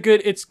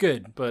it's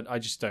good, but I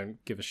just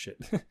don't give a shit.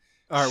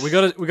 All right, we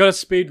got to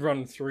speed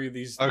run through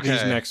these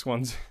next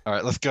ones. All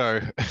right, let's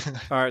go.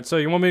 All right, so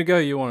you want me to go?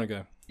 You want to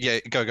go? Yeah,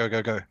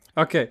 go.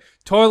 Okay,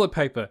 toilet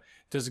paper.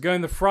 Does it go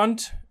in the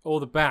front or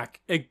the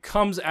back? It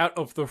comes out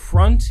of the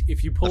front.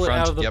 If you pull it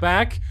out of the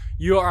back,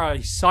 you are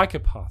a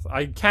psychopath.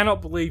 I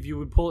cannot believe you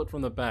would pull it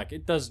from the back.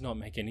 It does not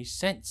make any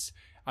sense.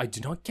 I do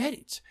not get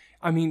it.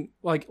 I mean,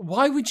 like,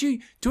 why would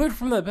you do it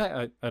from the back?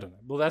 I don't know.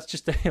 Well, that's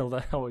just the hell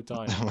that we're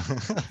dying.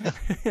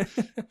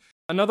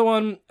 Another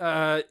one,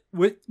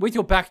 with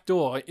your back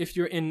door, if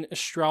you're in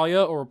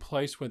Australia or a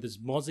place where there's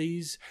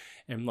mozzies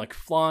and like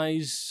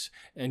flies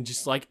and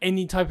just like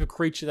any type of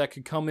creature that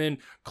could come in,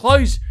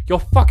 close your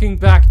fucking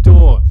back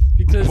door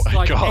because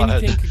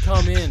anything could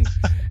come in.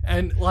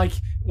 And like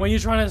when you're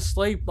trying to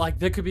sleep, like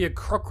there could be a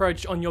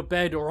cockroach on your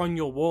bed or on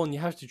your wall and you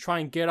have to try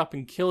and get up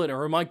and kill it,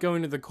 or it might go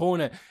into the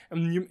corner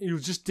and it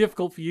was just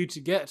difficult for you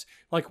to get.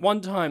 Like one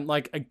time,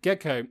 like a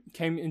gecko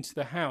came into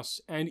the house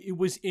and it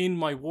was in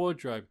my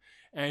wardrobe.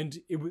 And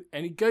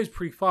it goes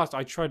pretty fast.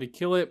 I tried to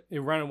kill it. It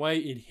ran away.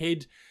 It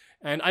hid.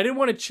 And I didn't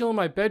want to chill in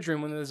my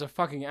bedroom when there's a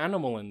fucking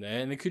animal in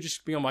there. And it could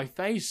just be on my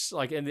face,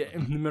 like in the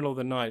middle of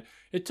the night.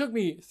 It took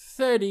me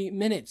 30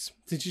 minutes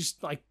to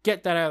just like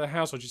get that out of the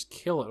house or just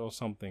kill it or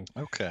something.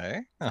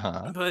 Okay.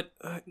 Uh-huh. But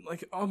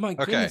like, oh my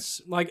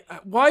goodness. Like,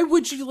 why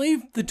would you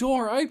leave the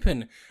door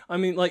open? I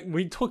mean, like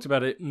we talked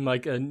about it in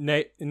like a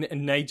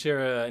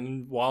nature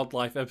and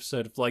wildlife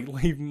episode of like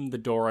leaving the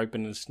door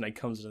open and a snake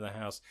comes into the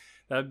house.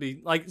 That'd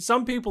be like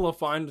some people are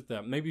fine with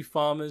that. Maybe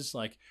farmers,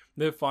 like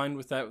they're fine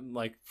with that,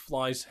 like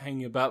flies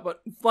hanging about.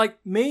 But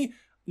like me,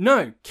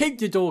 no,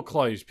 keep your door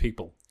closed,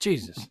 people.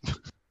 Jesus.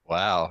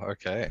 Wow.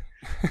 Okay.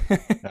 All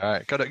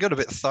right. Got a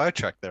bit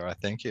sidetracked there. I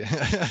think. Yeah.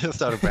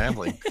 Started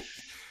rambling.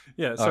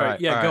 Yeah. Sorry. Right,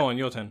 yeah. Go on.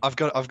 Your turn. I've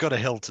got a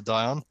hill to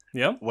die on.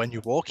 Yeah. When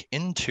you walk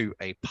into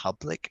a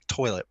public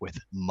toilet with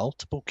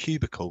multiple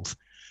cubicles,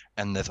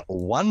 and there's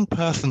one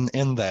person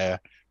in there,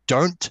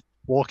 don't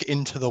walk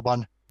into the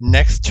one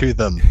next to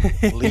them.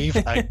 Leave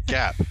a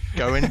gap.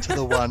 Go into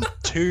the one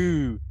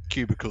 2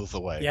 cubicles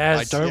away.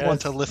 Yes, I don't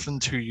want to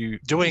listen to you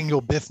doing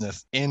your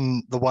business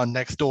in the one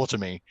next door to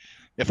me.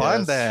 If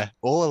I'm there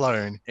all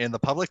alone in the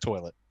public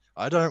toilet,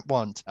 I don't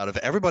want, out of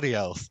everybody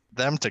else,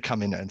 them to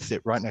come in and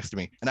sit right next to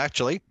me. And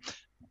actually,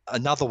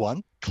 another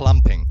one,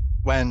 clumping.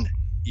 When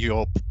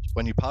you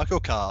park your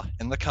car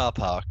in the car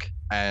park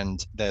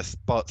and there's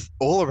spots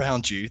all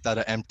around you that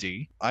are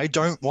empty, I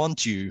don't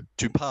want you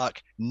to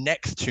park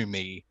next to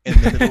me in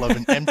the middle of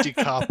an empty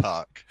car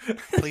park.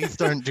 Please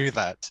don't do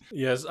that.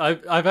 Yes,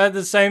 I've had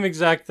the same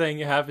exact thing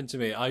happen to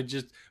me. I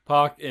just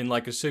park in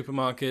like a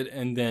supermarket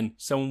and then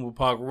someone will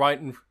park right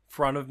in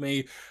front of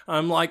me.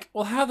 I'm like,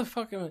 well, how the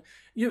fuck am I?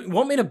 You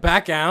want me to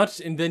back out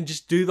and then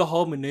just do the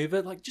whole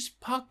maneuver? Like, just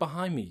park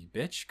behind me, you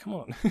bitch. Come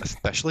on.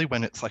 Especially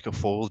when it's like a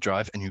 4-wheel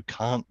drive and you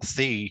can't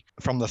see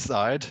from the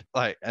side.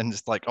 Like, and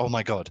it's like, oh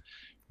my God.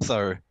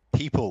 So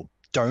people,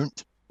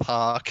 don't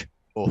park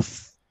or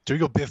do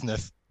your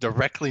business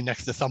directly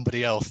next to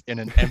somebody else in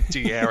an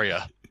empty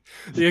area.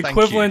 The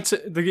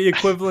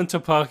equivalent to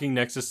parking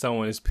next to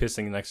someone is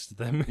pissing next to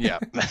them. Yeah.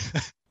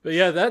 But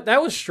yeah,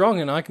 that was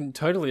strong, and I can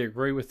totally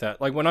agree with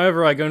that. Like,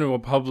 whenever I go into a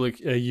public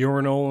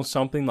urinal or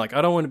something, like,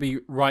 I don't want to be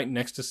right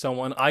next to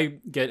someone. I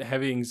get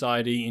heavy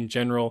anxiety in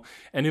general,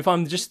 and if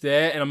I'm just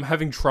there and I'm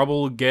having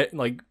trouble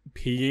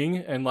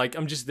peeing, and, like,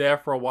 I'm just there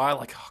for a while,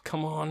 like, oh,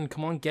 come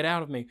on, get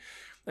out of me.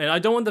 And I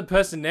don't want the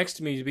person next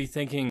to me to be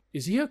thinking,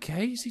 is he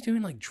okay? Is he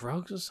doing, like,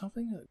 drugs or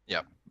something?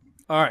 Yeah.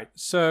 All right,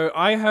 so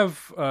I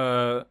have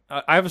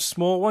a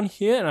small one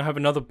here, and I have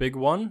another big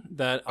one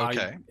that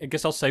I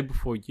guess I'll say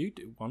before you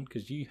do one,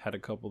 because you had a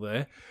couple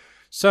there.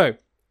 So,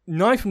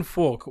 knife and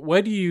fork,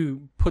 where do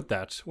you put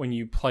that when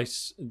you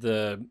place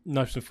the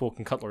knives and fork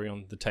and cutlery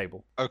on the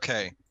table?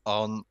 Okay,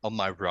 on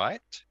my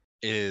right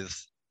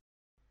is...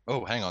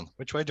 Oh, hang on.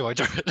 Which way do I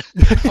do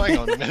it? Hang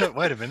on a minute.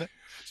 Wait a minute.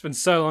 It's been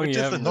so long. Which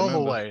is the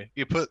normal way?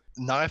 You put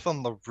knife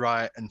on the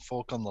right and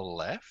fork on the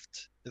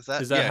left? Is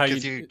that how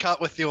you cut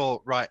with your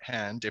right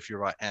hand if you're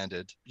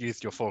right-handed,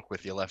 use your fork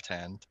with your left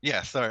hand.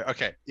 Yeah, so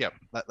okay, yeah,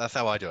 that's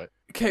how I do it.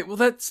 Okay, well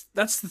that's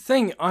the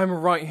thing. I'm a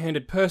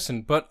right-handed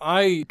person, but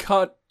I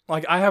cut,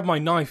 like, I have my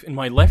knife in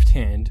my left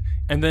hand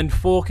and then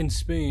fork and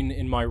spoon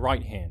in my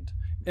right hand.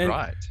 And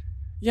right.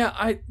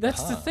 Yeah,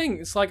 that's the thing.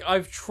 It's like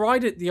I've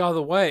tried it the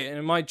other way, and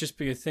it might just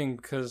be a thing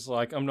because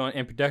like I'm not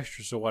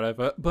ambidextrous or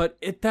whatever, but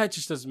that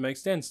just doesn't make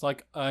sense.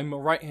 Like I'm a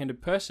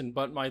right-handed person,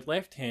 but my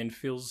left hand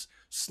feels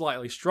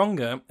slightly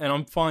stronger, and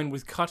I'm fine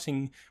with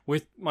cutting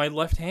with my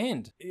left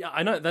hand. Yeah,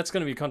 I know that's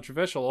going to be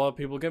controversial. A lot of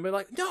people are going to be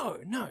like, no.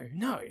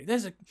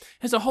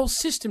 There's a whole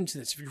system to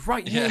this. If you're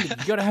right-handed,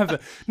 you got to have a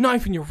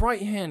knife in your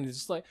right hand.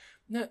 It's like,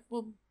 no,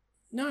 well,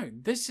 no,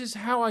 this is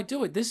how I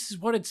do it. This is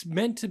what it's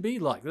meant to be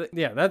like.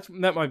 Yeah, that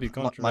might be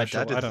controversial.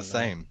 My dad is the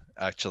same,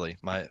 actually.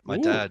 My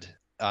dad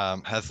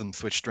has them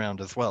switched around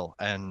as well,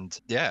 and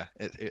yeah,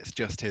 it's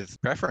just his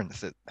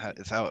preference.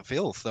 It's how it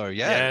feels. So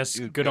yeah, yes,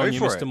 good on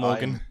you, Mr.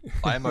 Morgan.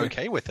 I'm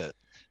okay with it.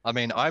 I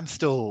mean, I'm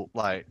still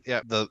like,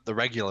 yeah, the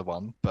regular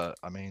one, but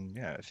I mean,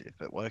 yeah, if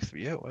it works for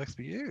you, it works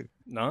for you.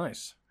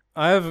 Nice.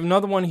 I have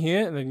another one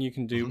here, and then you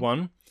can do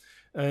one.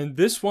 And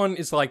this one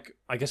is like,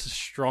 I guess, a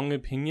strong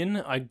opinion.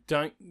 I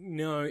don't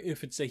know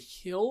if it's a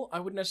hill I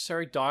would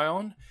necessarily die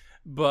on,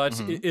 but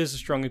it is a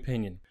strong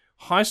opinion.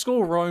 High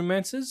school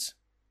romances,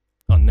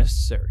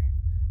 unnecessary.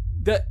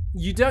 That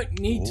you don't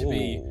need to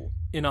be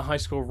in a high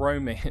school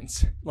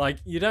romance. Like,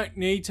 you don't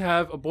need to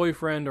have a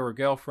boyfriend or a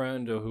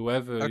girlfriend or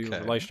whoever you're in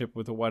a relationship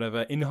with or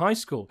whatever in high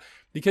school,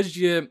 because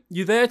you're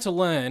there to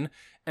learn.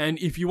 And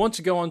if you want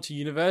to go on to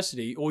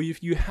university, or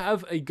if you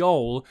have a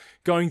goal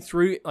going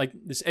through like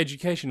this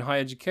education, higher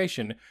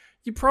education,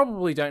 you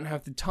probably don't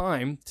have the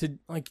time to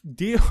like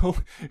deal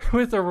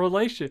with a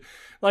relationship.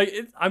 Like,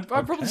 I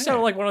probably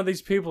sound like one of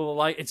these people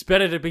like it's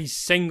better to be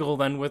single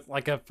than with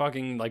like a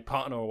fucking like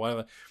partner or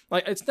whatever.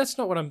 Like, that's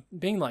not what I'm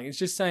being like. It's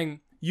just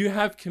saying you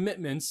have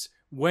commitments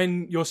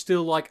when you're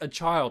still like a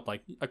child.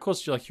 Like, of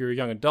course you're a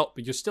young adult,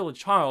 but you're still a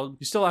child.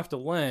 You still have to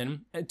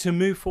learn to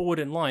move forward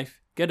in life.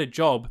 Get a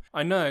job.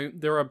 I know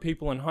there are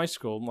people in high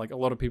school, like a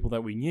lot of people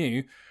that we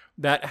knew,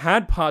 that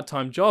had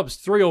part-time jobs,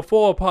 3 or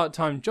 4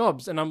 part-time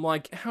jobs, and I'm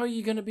like, how are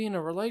you going to be in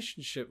a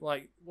relationship?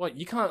 Like, what?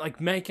 You can't like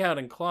make out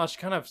in class.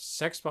 You can't have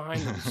sex behind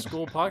the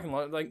school parking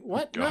lot. Like,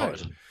 what?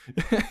 God.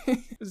 No.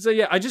 So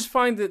yeah, I just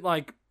find that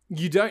like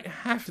you don't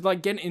have to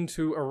like get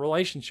into a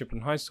relationship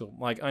in high school.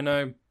 Like, I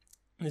know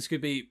this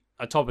could be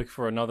a topic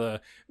for another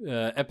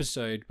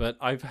episode, but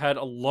I've had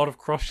a lot of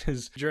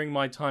crushes during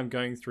my time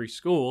going through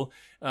school.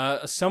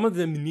 Some of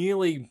them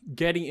nearly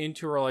getting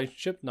into a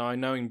relationship. Now, I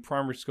know in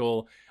primary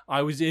school,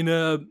 I was in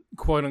a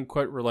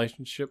quote-unquote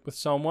relationship with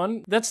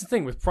someone. That's the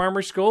thing with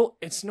primary school.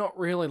 It's not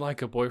really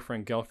like a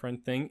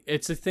boyfriend-girlfriend thing.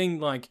 It's a thing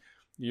like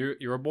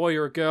you're a boy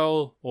or a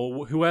girl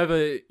or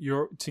whoever,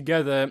 you're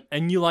together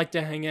and you like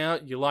to hang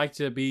out. You like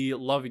to be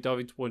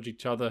lovey-dovey towards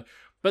each other.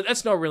 But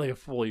that's not really a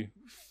fully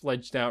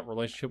fledged out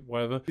relationship,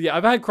 whatever. But yeah,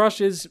 I've had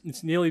crushes.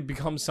 It's nearly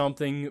become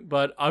something.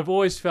 But I've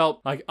always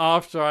felt like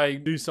after I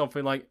do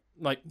something like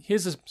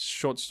here's a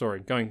short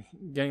story, getting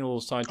a little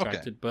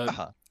sidetracked.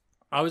 But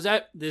I was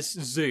at this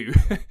zoo.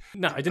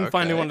 No, I didn't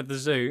find anyone at the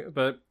zoo.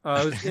 But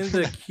I was in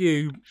the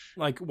queue,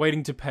 like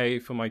waiting to pay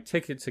for my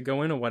ticket to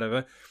go in or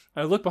whatever.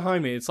 I look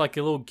behind me. It's like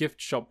a little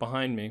gift shop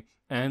behind me.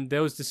 And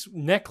there was this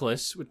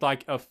necklace with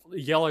like a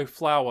yellow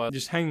flower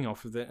just hanging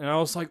off of it. And I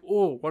was like,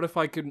 oh, what if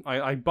I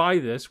buy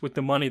this with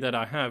the money that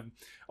I have?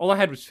 All I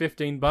had was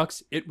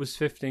 $15. It was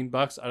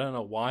 $15. I don't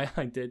know why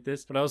I did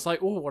this, but I was like,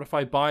 oh, what if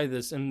I buy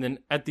this? And then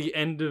at the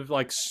end of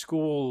like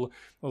school,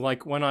 or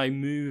like when I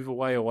move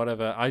away or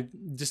whatever, I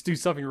just do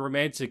something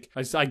romantic.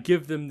 I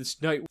give them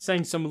this note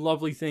saying some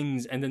lovely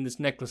things. And then this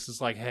necklace is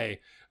like,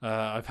 hey,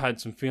 I've had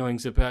some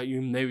feelings about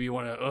you. Maybe you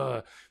want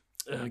to,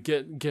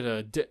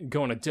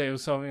 go on a date or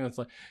something.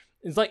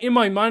 It's like in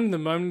my mind in the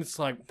moment, it's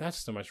like,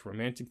 that's the most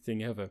romantic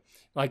thing ever.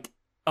 Like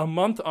a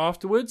month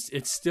afterwards,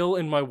 it's still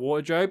in my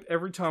wardrobe.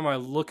 Every time I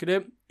look at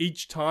it,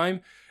 each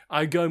time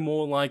I go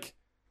more like,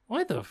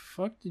 why the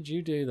fuck did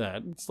you do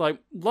that? It's like,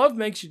 love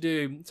makes you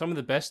do some of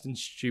the best and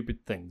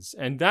stupid things.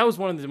 And that was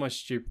one of the most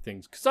stupid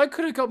things. Because I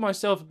could have got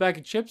myself a bag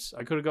of chips.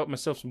 I could have got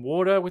myself some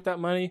water with that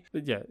money.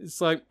 But yeah, it's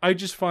like, I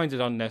just find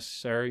it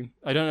unnecessary.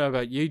 I don't know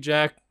about you,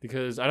 Jack,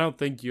 because I don't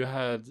think you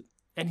had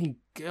any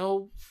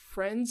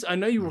girlfriends. I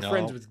know you were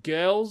friends with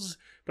girls,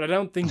 but I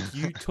don't think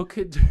you took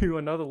it to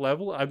another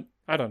level.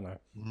 I don't know.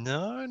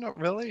 No, not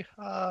really.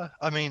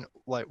 I mean,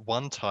 like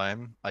one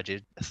time I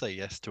did say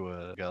yes to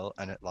a girl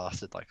and it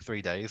lasted like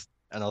 3 days.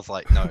 And I was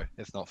like, no,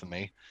 it's not for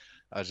me.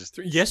 I just...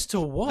 Yes to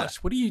what?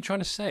 What are you trying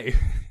to say?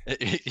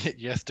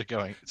 Yes to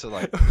going to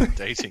like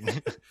dating.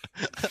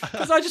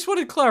 Because I just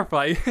wanted to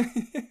clarify.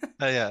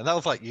 Yeah, and that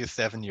was like year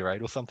 7, year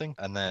 8 or something.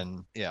 And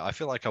then, yeah, I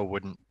feel like I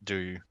wouldn't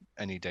do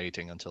any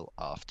dating until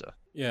after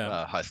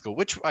high school,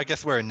 which I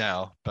guess we're in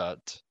now,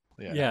 but...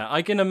 Yeah,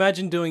 I can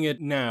imagine doing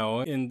it now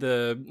in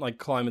the like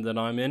climate that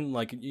I'm in.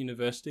 Like at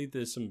university,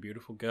 there's some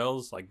beautiful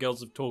girls. Like girls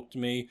have talked to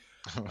me.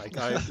 Like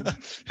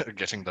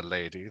getting the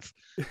ladies.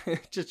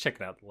 Just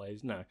checking out the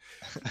ladies. No,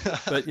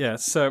 but yeah.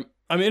 So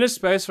I'm in a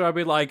space where I'd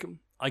be like,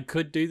 I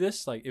could do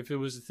this. Like if it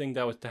was a thing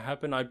that was to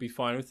happen, I'd be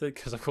fine with it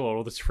because I've got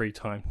all this free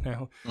time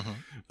now. Mm-hmm.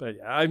 But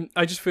yeah,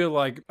 I just feel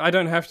like I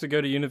don't have to go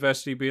to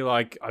university. Be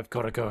like I've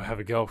got to go have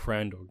a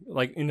girlfriend, or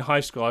like in high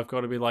school I've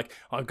got to be like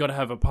I've got to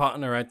have a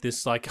partner at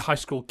this like high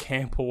school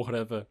camp or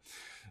whatever.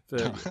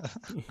 But,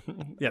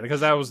 yeah,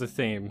 because that was the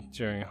theme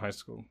during high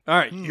school. All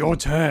right, your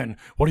turn.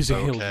 What is a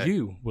hill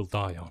you will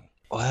die on?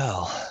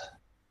 Well,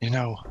 you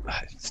know,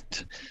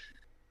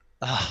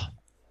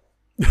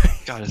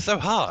 God, it's so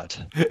hard.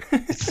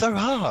 It's so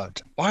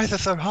hard. Why is it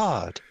so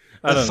hard?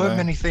 I There's don't so know.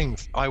 many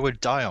things I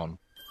would die on,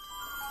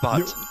 but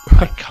You-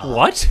 I can't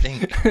What?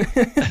 think.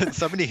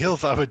 So many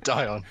hills I would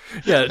die on.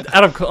 Yeah,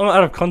 out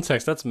of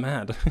context, that's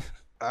mad.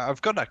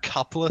 I've got a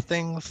couple of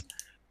things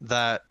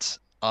that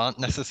aren't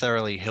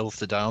necessarily hills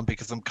to die on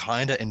because I'm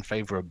kind of in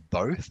favor of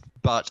both,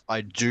 but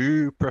I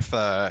do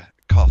prefer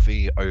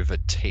coffee over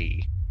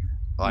tea.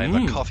 I'm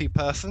a coffee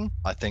person.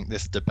 I think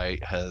this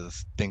debate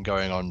has been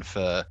going on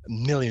for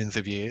millions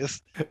of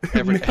years.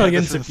 Ever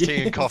Millions of since tea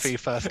and years. coffee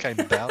first came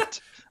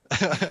about.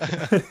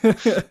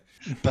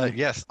 But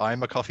yes,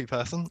 I'm a coffee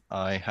person.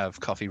 I have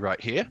coffee right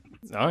here.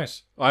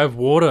 Nice. I have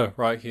water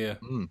right here.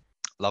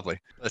 Lovely.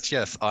 But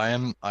yes, I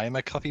am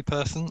a coffee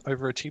person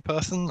over a tea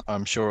person.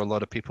 I'm sure a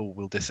lot of people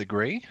will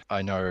disagree.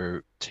 I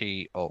know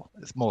tea,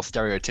 it's more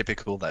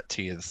stereotypical that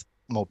tea is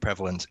more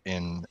prevalent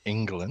in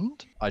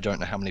England. I don't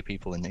know how many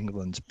people in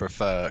England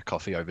prefer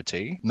coffee over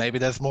tea. Maybe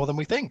there's more than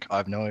we think. I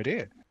have no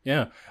idea.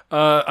 Yeah.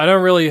 I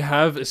don't really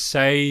have a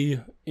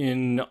say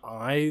in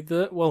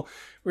either. Well,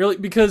 really,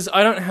 because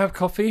I don't have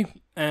coffee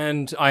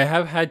and I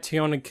have had tea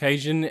on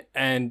occasion,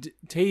 and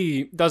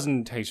tea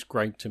doesn't taste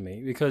great to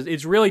me because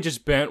it's really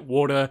just burnt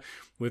water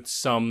with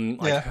some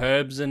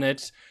herbs in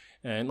it.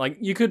 And like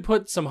you could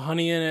put some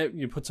honey in it,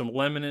 you put some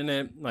lemon in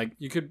it, like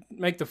you could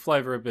make the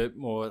flavor a bit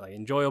more like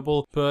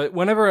enjoyable. But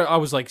whenever I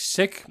was like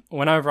sick,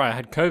 whenever I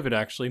had COVID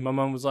actually, my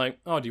mum was like,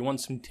 "Oh, do you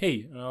want some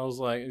tea?" And I was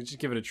like, "Just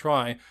give it a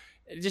try."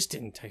 It just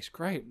didn't taste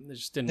great. I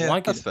just didn't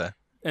like that's it. fair.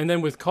 And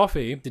then with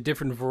coffee, the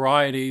different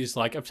varieties,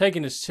 like I've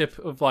taken a sip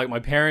of like my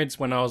parents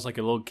when I was like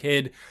a little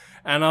kid,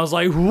 and I was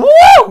like,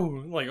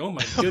 "Whoa!" Like, oh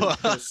my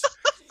goodness.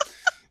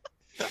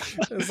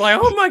 It's like,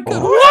 oh my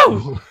god,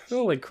 whoa!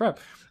 Holy crap.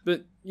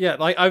 But yeah,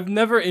 like I've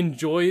never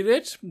enjoyed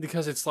it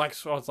because it's like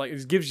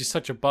it gives you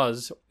such a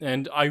buzz,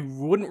 and I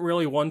wouldn't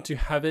really want to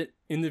have it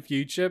in the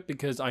future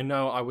because I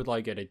know I would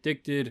like get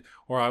addicted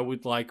or I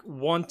would like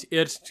want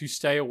it to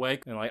stay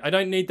awake, and like I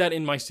don't need that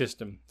in my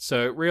system.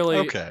 So really,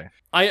 Okay.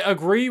 I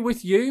agree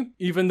with you,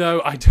 even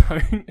though I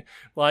don't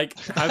like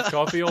have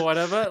coffee or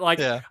whatever. Like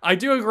Yeah. I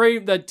do agree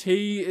that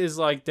tea is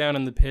like down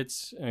in the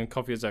pits and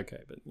coffee is okay,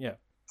 but yeah.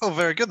 Oh,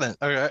 very good then.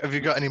 Okay, have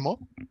you got any more?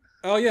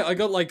 Oh yeah, I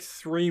got like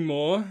 3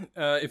 more.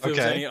 If there was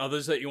Okay. any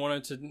others that you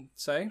wanted to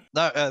say.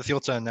 No, it's your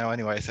turn now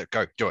anyway, so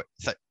go, do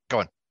it. Go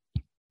on.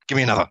 Give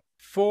me another.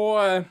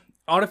 For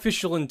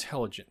artificial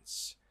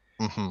intelligence,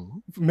 Mm-hmm.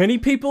 many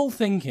people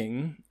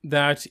thinking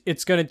that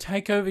it's going to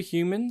take over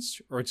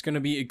humans or it's going to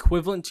be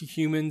equivalent to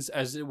humans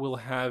as it will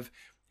have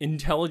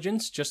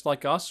intelligence just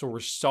like us or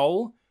a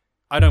soul.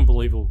 I don't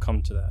believe it will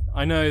come to that.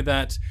 I know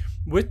that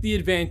with the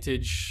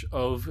advantage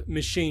of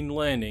machine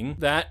learning,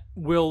 that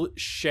will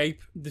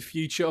shape the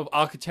future of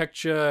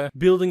architecture,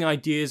 building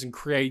ideas and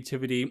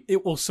creativity.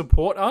 It will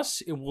support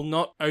us. It will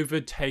not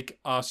overtake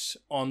us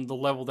on the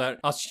level that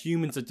us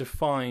humans are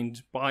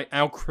defined by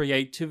our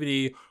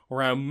creativity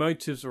or our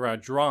motives or our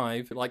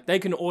drive. Like they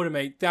can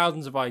automate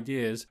thousands of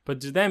ideas, but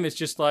to them it's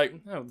just like,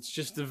 oh, it's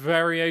just a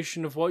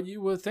variation of what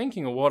you were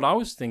thinking or what I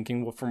was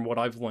thinking from what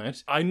I've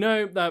learnt. I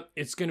know that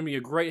it's going to be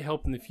a great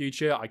help in the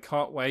future. I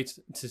can't wait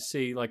to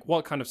see like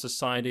what kind of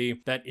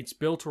society that it's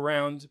built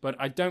around, but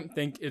I don't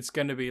think it's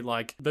going to be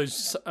like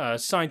those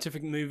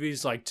scientific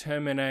movies like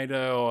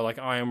Terminator or like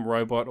I Am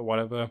Robot or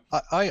whatever.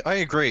 I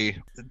agree,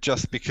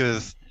 just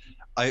because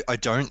I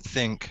don't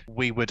think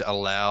we would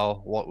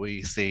allow what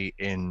we see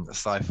in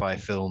sci-fi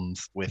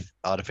films with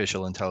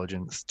artificial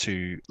intelligence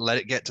to let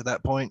it get to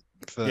that point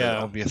for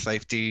obvious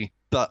safety.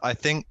 But I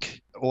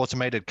think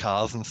automated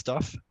cars and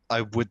stuff,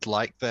 I would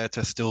like there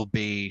to still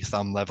be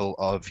some level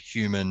of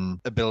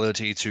human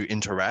ability to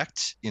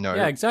interact, you know.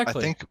 Yeah, exactly.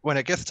 I think when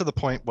it gets to the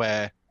point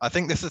where, I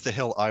think this is the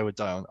hill I would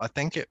die on. I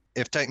think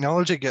if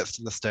technology gets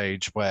to the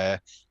stage where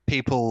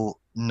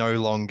people no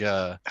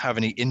longer have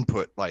any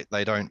input, like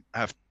they don't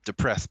have to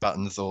press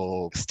buttons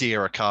or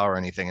steer a car or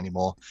anything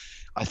anymore,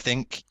 I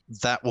think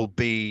that will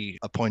be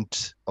a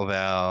point of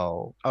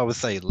our, I would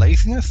say,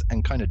 laziness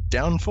and kind of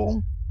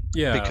downfall.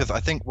 Yeah. Because I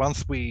think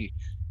once we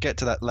get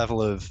to that level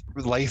of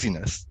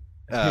laziness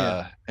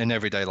in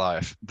everyday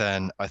life,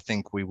 then I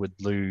think we would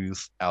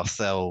lose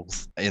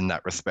ourselves in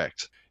that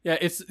respect. Yeah,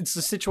 it's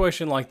a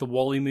situation like the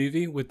Wall-E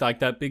movie with like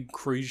that big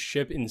cruise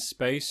ship in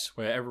space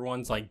where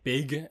everyone's like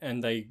big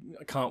and they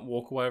can't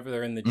walk or whatever,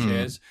 they're in the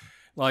chairs.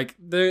 Like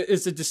there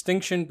is a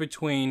distinction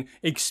between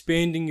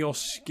expanding your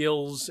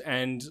skills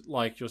and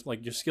like your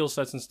skill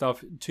sets and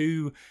stuff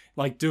to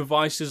like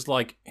devices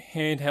like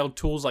handheld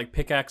tools like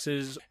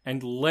pickaxes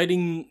and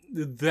letting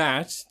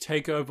that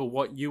take over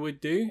what you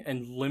would do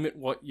and limit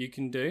what you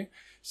can do.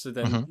 So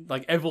then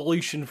like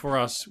evolution for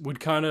us would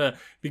kind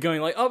of be going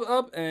like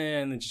up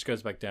and it just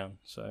goes back down.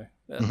 So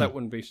that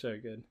wouldn't be so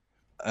good.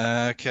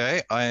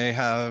 Okay,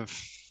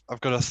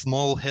 I've got a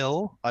small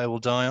hill I will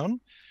die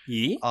on.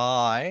 Yeah.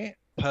 I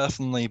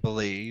personally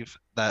believe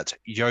that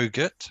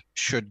yogurt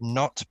should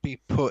not be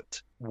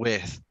put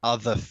with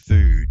other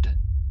food.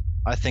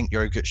 I think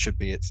yogurt should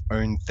be its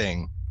own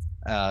thing.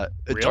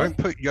 Really? Don't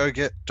put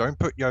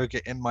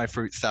yogurt in my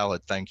fruit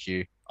salad, thank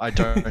you. I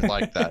don't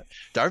like that.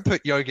 Don't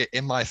put yogurt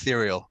in my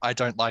cereal. I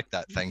don't like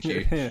that, thank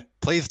you.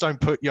 Please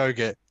don't put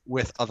yogurt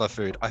with other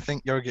food. I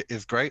think yogurt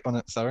is great on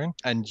its own.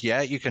 And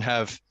yeah, you can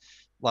have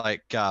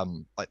like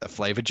the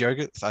flavored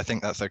yogurts. I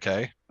think that's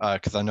okay.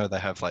 Because I know they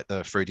have like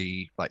the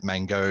fruity like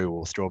mango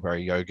or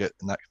strawberry yogurt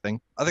and that thing.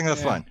 I think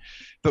that's Yeah. fine.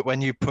 But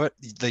when you put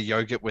the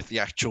yogurt with the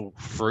actual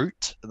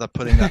fruit, they're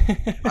putting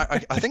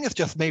that I think it's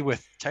just me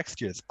with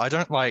textures. I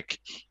don't like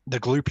the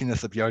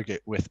gloopiness of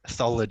yogurt with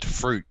solid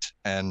fruit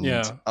and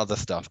Yeah. other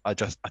stuff. I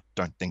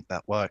don't think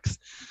that works.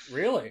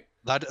 Really?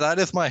 That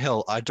is my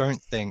hill. I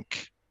don't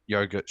think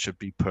yogurt should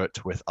be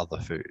put with other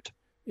food.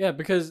 Yeah,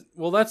 because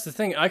well, that's the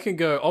thing. I can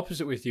go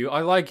opposite with you.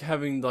 I like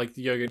having like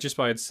the yogurt just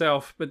by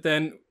itself, but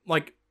then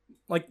like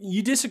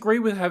you disagree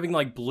with having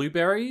like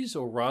blueberries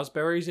or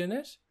raspberries in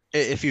it.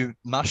 If you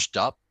mushed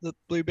up the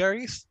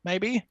blueberries,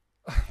 maybe,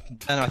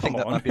 then I think Come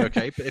that on. might be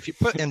okay. But if you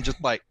put in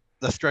just like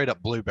the straight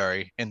up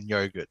blueberry in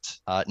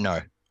yogurt,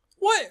 no,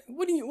 What?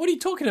 What are you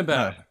talking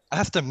about? no. It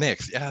has to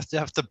mix. You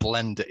have to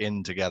blend it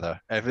in together.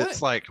 If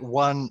it's like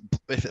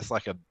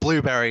a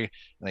blueberry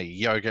and a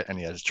yogurt, and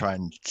you just try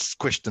and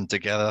squish them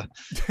together,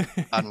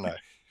 I don't know.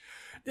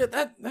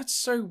 Yeah, that's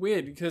so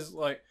weird because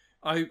like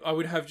I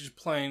would have just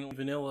plain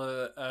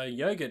vanilla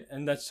yogurt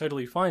and that's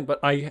totally fine, but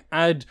I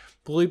add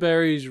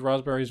blueberries,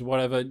 raspberries,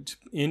 whatever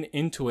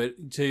into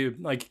it to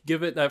like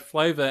give it that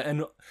flavor,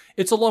 and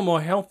it's a lot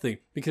more healthy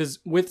because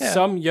with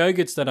some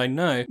yogurts that I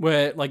know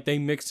where like they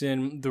mix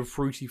in the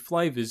fruity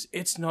flavors,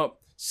 it's not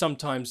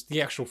sometimes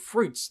the actual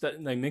fruits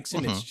that they mix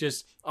in, it's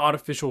just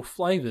artificial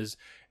flavors,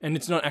 and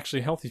it's not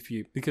actually healthy for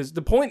you because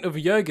the point of a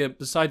yogurt,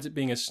 besides it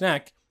being a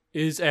snack,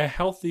 is a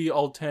healthy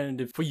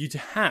alternative for you to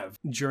have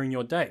during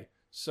your day.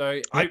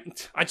 So I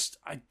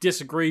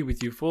disagree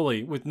with you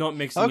fully with not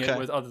mixing it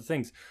with other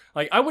things.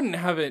 Like I wouldn't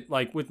have it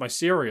like with my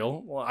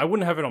cereal. Well, I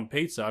wouldn't have it on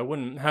pizza. I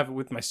wouldn't have it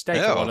with my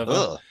steak or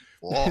whatever.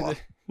 Whoa.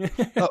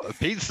 Oh,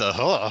 pizza.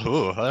 I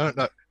don't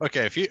know.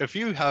 Okay, if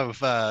you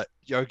have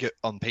yogurt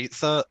on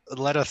pizza,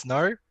 let us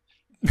know.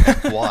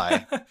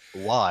 Why?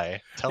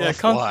 Why? Tell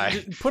us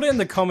why. Put it in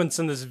the comments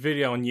in this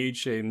video on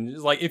YouTube. And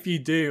like, if you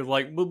do,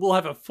 like, we'll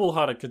have a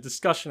full-hearted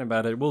discussion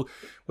about it. We'll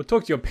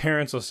talk to your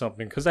parents or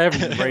something because they haven't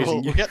been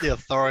raising you. We'll get the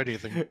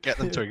authorities and get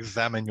them to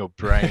examine your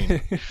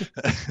brain.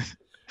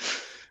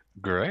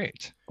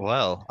 Great.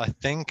 Well, I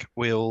think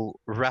we'll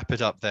wrap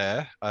it up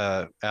there.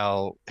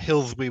 Our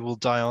hills we will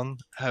die on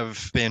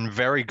have been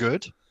very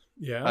good.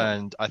 Yeah.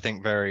 And I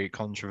think very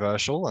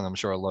controversial, and I'm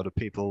sure a lot of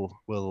people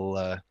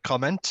will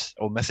comment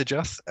or message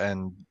us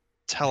and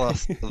tell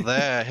us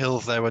their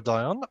hills they would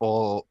die on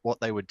or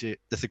what they would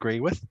disagree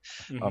with.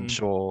 I'm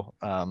sure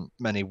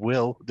many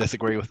will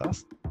disagree with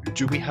us.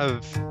 Do we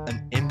have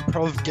an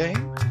improv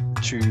game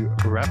to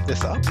wrap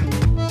this up?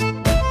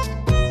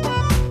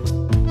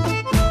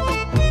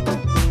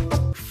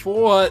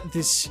 For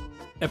this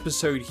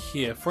episode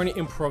here, for an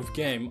improv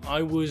game,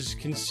 I was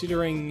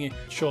considering,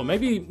 sure,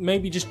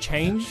 maybe just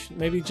change,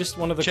 maybe just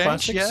one of the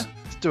classics. Yeah,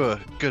 let's do a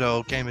good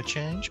old game of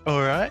change.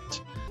 All right.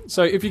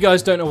 So if you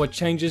guys don't know what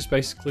change is,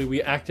 basically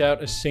we act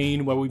out a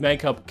scene where we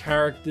make up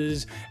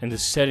characters and the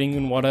setting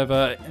and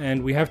whatever,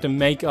 and we have to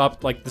make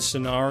up like the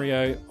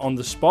scenario on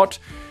the spot.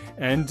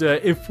 And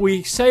if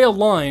we say a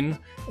line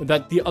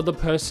that the other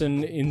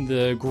person in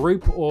the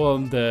group or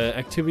the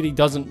activity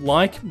doesn't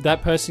like,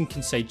 that person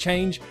can say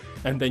change,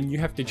 and then you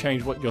have to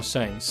change what you're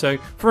saying. So,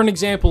 for an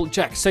example,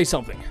 Jack, say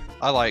something.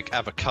 I like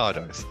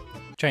avocados.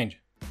 Change.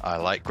 I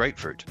like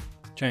grapefruit.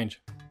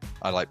 Change.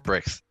 I like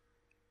bricks.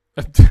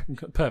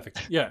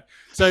 Perfect. Yeah.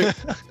 So,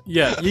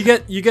 yeah, you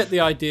get the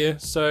idea.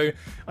 So,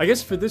 I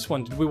guess for this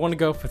one, did we want to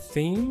go for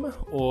theme,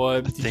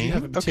 or did you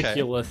have a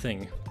particular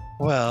thing?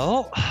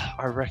 Well,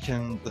 I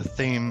reckon the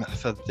theme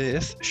for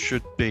this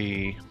should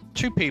be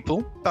two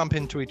people bump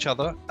into each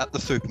other at the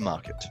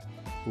supermarket.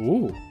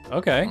 Ooh,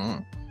 okay.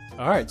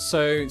 All right,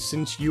 so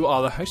since you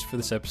are the host for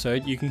this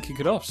episode, you can kick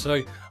it off.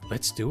 So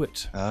let's do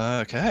it.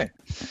 Okay.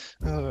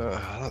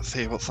 Let's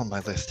see what's on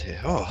my list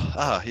here.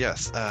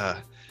 Yes.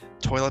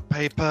 Toilet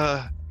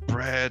paper,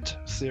 bread,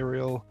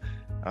 cereal.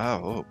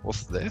 Oh,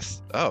 what's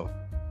this? Oh,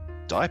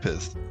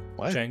 diapers.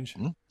 What? Change.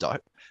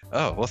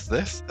 What's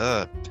this?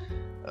 A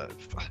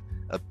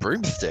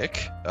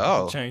broomstick.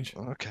 Oh. Change.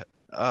 Okay.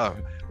 Oh,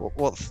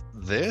 what's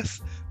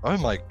this? Oh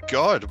my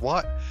God!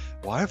 Why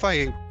have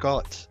I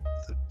got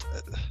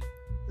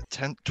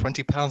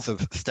 20 pounds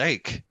of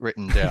steak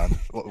written down?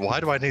 Why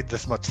do I need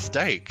this much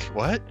steak?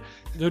 What?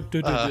 Hello.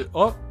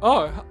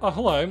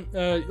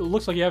 It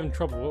looks like you're having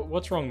trouble.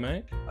 What's wrong,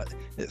 mate?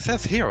 It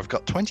says here I've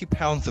got 20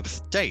 pounds of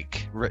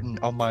steak written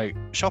on my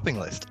shopping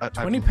list. I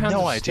have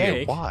no idea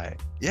steak? why.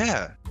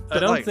 Yeah. I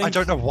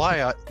don't know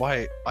why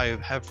I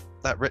have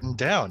that written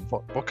down.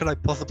 What could I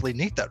possibly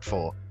need that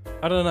for?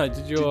 I don't know.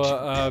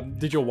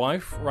 Did your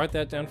wife write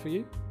that down for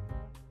you?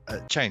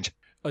 Change.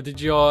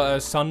 Did your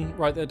son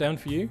write that down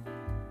for you?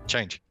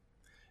 Change.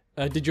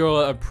 Did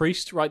your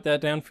priest write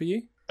that down for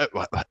you?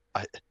 What?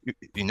 I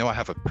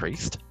have a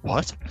priest.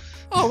 What?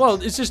 Oh,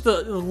 well, it's just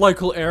the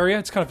local area.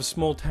 It's kind of a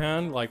small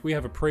town. Like, we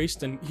have a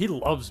priest, and he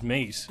loves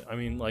meat. I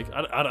mean, like,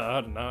 I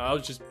don't know. I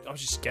was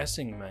just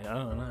guessing, mate. I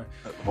don't know.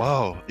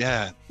 Whoa,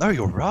 yeah. No,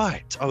 you're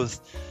right. I was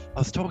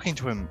talking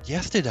to him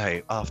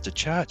yesterday after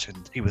church,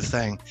 and he was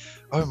saying,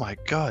 "Oh my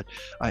God,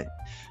 I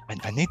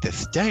need this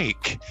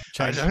steak."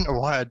 Change. I don't know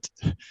why.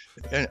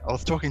 I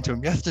was talking to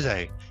him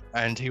yesterday,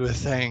 and he was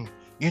saying,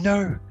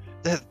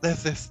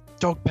 there's this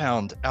dog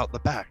pound out the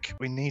back.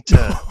 We need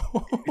to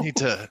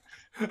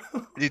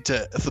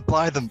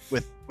supply them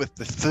with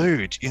this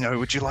food.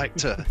 Would you like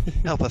to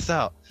help us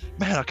out?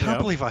 Man, I can't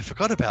believe I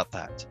forgot about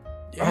that.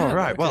 Yeah, All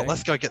right, okay. well,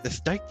 let's go get this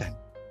steak then.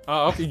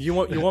 Oh, okay. You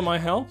want my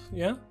help?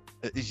 Yeah.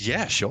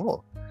 Yeah,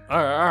 sure. All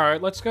right.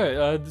 Let's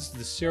go. This is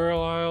the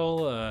cereal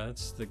aisle.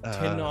 It's the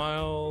tin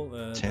aisle.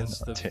 That's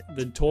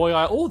the toy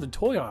aisle. Oh, the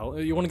toy aisle.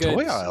 You want to go?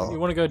 Toy aisle. You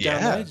want to go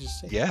down Yeah. there?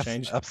 Just Yes,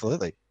 change.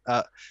 absolutely.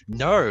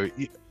 No,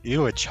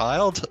 you a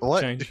child?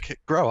 What? Change.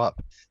 Grow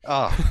up.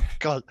 Oh,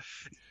 God.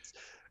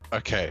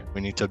 Okay,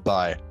 we need to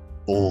buy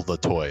all the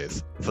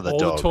toys for the All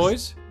dogs. the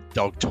toys.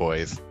 Dog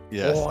toys.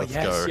 Yes, Oh, let's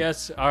yes, go.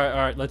 yes. All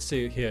right. Let's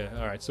see here.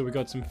 All right. So we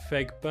got some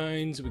fake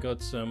bones. We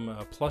got some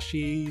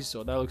plushies.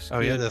 Oh, that looks Oh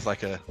good. yeah,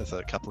 there's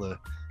a couple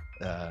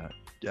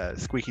of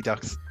squeaky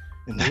ducks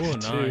in there Oh,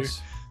 too.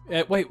 nice.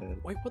 Wait.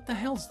 What the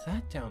hell's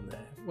that down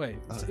there? Wait,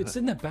 it's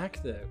in the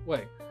back there.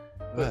 Wait,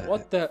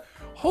 what the?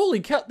 Holy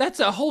cow! That's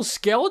a whole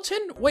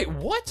skeleton. Wait,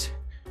 what?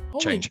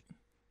 Change.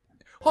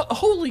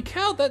 Holy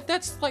cow!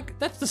 That's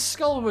the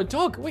skull of a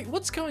dog. Wait,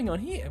 what's going on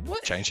here?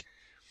 What? Change.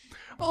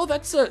 Oh,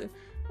 that's a.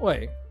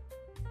 Wait.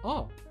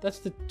 Oh, that's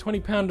the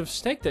 20-pound of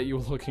steak that you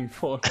were looking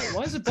for.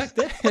 Why is it back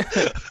there?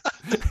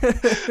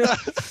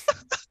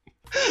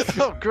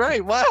 Oh, great!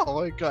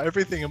 Wow, I got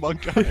everything in one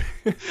go. All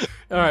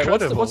right,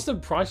 Incredible. what's the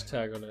price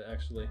tag on it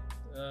actually?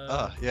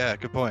 Yeah,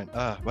 good point.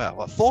 Wow,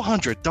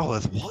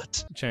 $400.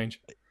 What?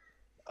 Change.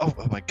 Oh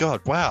my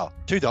God! Wow,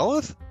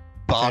 $2?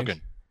 Bargain.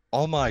 Change.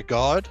 Oh my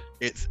God,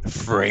 it's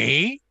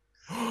free.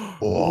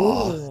 What?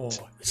 Oh,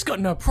 it's got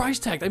no price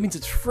tag. That means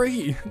it's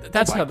free.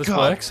 That's Oh my how this God.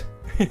 works.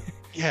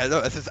 Yeah,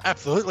 no, this is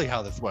absolutely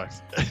how this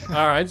works.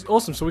 All right,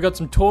 awesome. So we got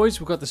some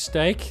toys. We got the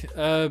steak.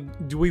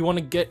 Do we want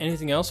to get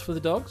anything else for the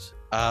dogs?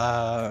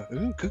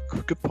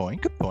 Good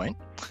point. Good point.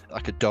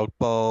 Like a dog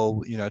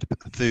bowl, to put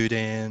the food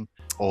in,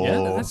 or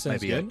Yeah, that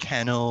sounds maybe a good.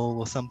 kennel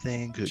or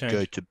something. Could Change.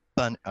 go to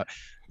bun.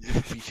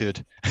 If we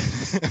could,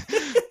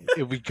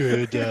 if we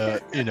could,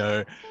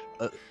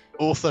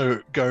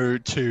 also go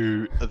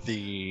to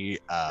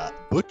the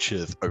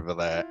butchers over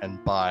there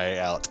and buy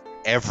out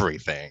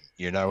everything.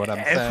 You know what I'm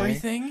saying?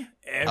 Everything.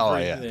 Oh,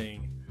 yeah.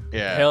 Everything.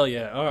 Yeah. Hell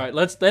yeah! All right,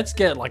 let's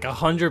get like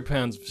 100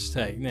 pounds of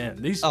steak.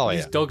 Man, these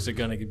dogs are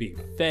gonna be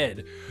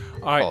fed.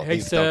 All right, Oh, hey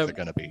these sir. dogs are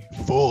gonna be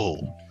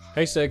full.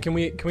 Hey sir, can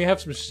we have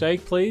some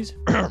steak, please?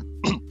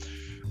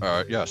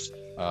 Yes.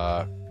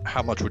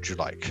 How much would you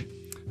like?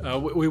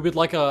 We would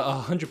like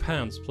 100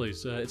 pounds,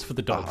 please. It's for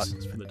the dogs.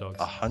 It's for the dogs.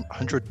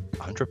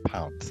 100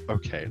 pounds.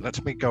 Okay,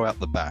 let me go out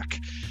the back.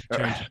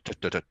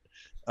 Change.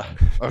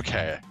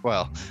 Okay,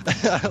 well,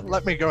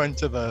 let me go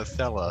into the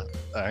cellar.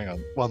 Hang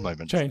on, one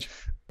moment. Change.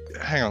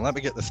 Hang on, let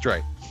me get this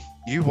straight.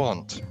 You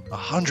want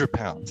 100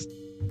 pounds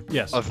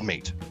Yes. of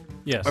meat?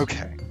 Yes.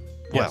 Okay.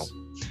 Yes.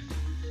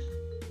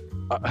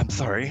 Well, I'm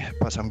sorry,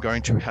 but I'm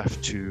going to have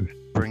to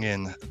bring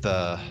in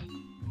the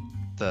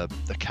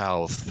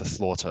cows for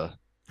slaughter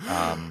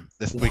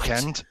this What?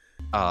 weekend.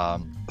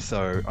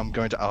 So I'm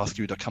going to ask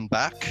you to come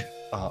back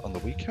on the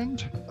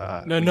weekend.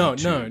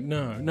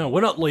 No.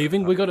 We're not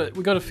leaving. We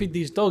gotta feed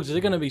these dogs.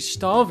 They're gonna be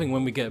starving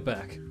when we get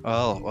back.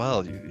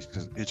 Well,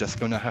 you're just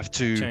going to have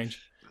to.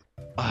 Change.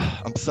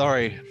 I'm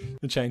sorry.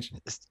 Change.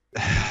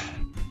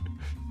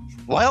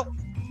 Well,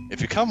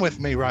 if you come with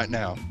me right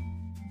now,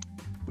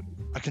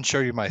 I can show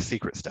you my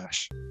secret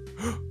stash.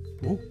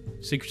 Ooh,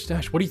 secret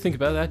stash. What do you think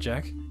about that,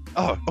 Jack?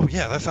 Oh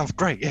yeah, that sounds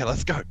great. Yeah,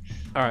 let's go.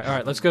 All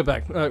right. Let's go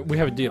back. We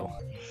have a deal.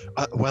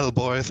 Well,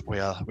 boys,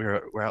 we're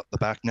out the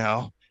back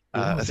now.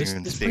 As you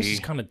can this see, place is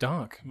kind of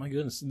dark. My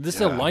goodness. Is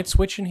this a Yeah. light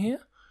switch in here?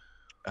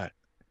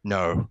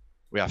 no,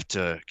 we have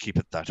to keep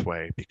it that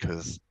way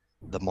because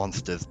the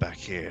monsters back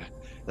here,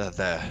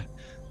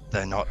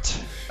 they're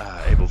not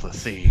able to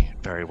see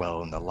very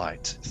well in the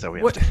light, so we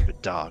have What? to keep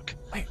it dark.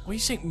 Wait, what are you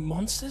saying?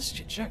 Monsters?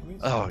 Jack?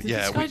 Oh, Did yeah,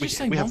 This guy we just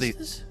say have the-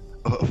 monsters?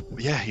 Oh,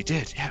 yeah, he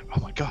did. Yeah. Oh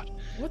my God.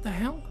 What the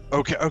hell?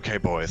 Okay,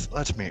 boys.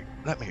 Let me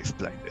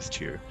explain this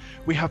to you.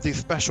 We have these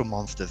special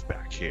monsters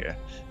back here,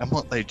 and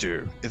what they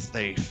do is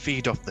they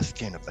feed off the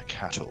skin of the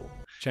cattle.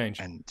 Change.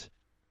 And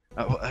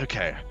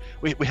okay,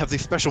 we have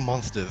these special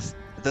monsters.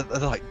 They're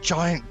like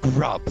giant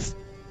grubs,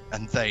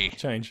 and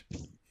Change.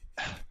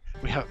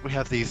 we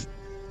have these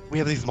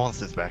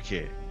monsters back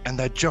here, and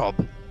their job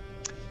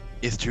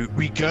is to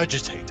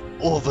regurgitate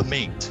all the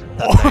meat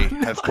that they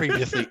have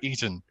previously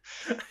eaten.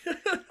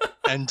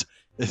 And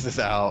this is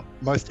our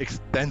most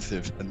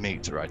expensive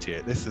meat right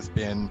here. This has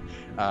been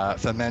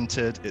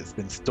fermented, it's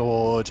been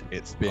stored,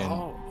 it's been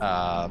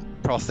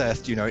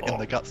processed, in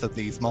the guts of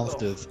these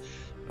monsters.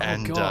 Oh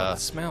And God, the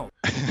smell.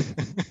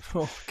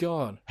 Oh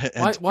God!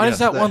 And Why does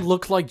yes, that one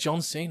look like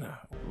John Cena?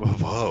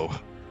 Whoa!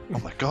 Oh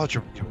my God,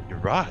 you're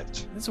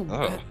right. That's a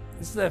Oh.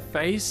 Is their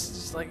face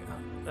just like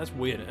that's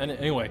weird. And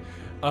anyway,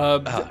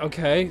 Ah.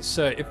 okay.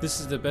 So if this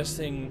is the best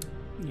thing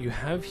you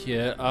have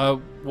here,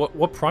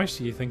 what price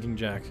are you thinking,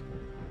 Jack?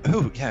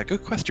 Oh yeah,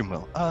 good question,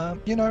 Will.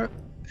 You know,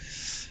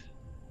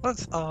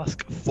 let's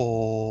ask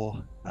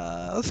for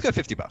let's go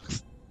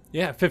 $50.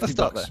 Yeah, 50 Let's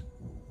start bucks. there.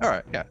 All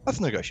right, yeah, let's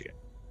negotiate.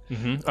 All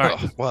right.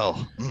 Oh,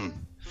 well,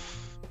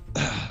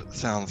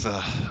 sounds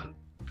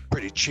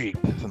pretty cheap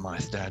for my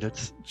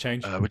standards.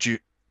 Change. Would you?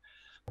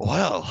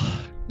 Well,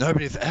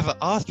 nobody's ever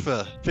asked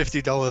for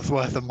 $50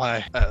 worth of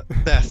my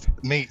best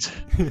meat.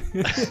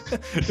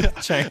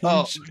 Change.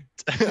 Oh,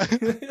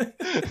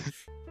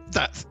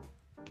 that's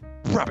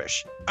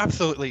rubbish.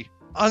 Absolutely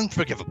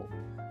unforgivable.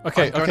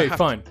 Okay. I'm gonna Okay. have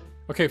Fine.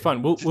 Okay.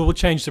 Fine. We'll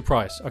change the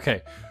price.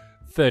 Okay.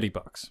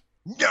 $30.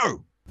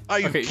 No! Are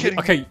you kidding me?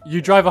 Okay.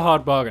 You drive a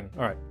hard bargain.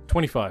 All right.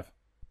 25.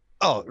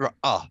 Oh, right.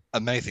 Oh,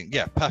 amazing.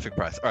 Yeah, perfect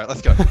price. All right,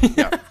 let's go.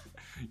 Yeah.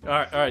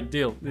 All right.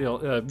 Deal.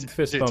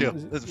 Fist bump.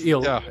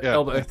 Deal. Yeah.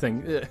 Elbow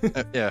thing.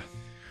 Yeah.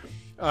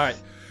 All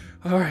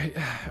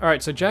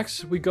right. So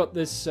Jax, we got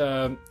this,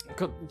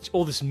 got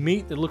all this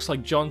meat that looks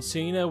like John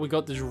Cena. We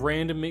got this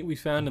random meat we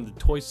found in the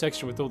toy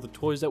section with all the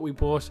toys that we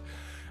bought.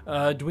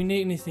 Do we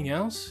need anything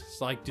else?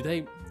 It's like, do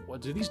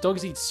these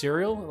dogs eat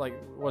cereal? Like,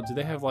 what do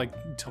they have? Like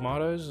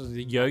tomatoes or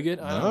yogurt?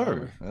 I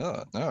don't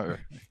know. No.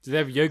 Do they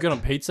have yogurt on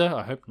pizza?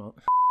 I hope not.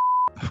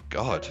 Oh,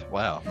 God.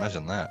 Wow.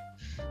 Imagine that.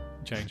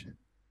 Change.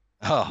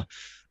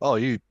 Oh,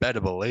 you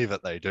better believe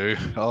it, they do.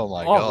 Oh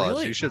my Oh, God.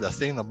 really? You should have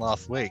seen them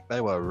last week. They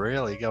were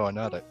really going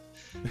at it.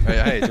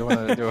 Hey, do you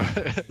want to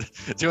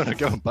do you want to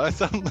go and buy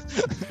some?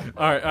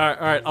 All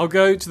right. I'll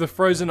go to the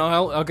frozen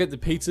aisle. I'll get the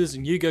pizzas,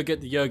 and you go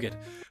get the yogurt.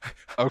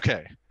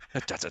 Okay.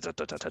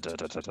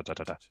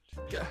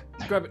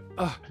 Grab it.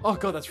 Oh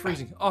God, that's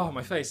freezing. Oh,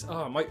 my face.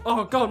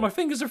 Oh God, my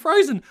fingers are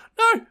frozen.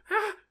 No.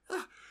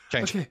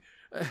 Change. Okay.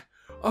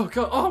 Oh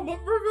God. Oh, my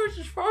face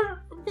is frozen.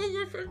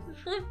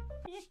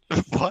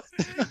 What?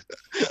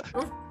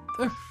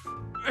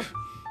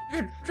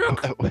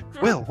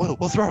 Will,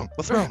 what's wrong?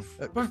 What's wrong?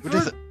 What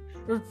is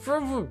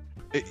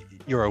it?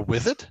 You're a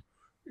wizard?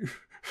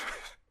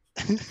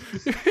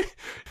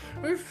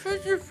 My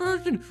face is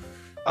frozen.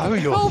 Oh,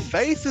 your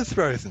face is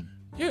frozen.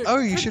 Yeah, Oh,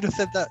 you should have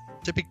said that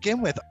to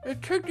begin with. I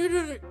took you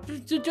to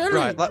the deli.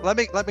 Right, let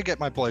me get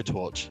my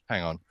blowtorch.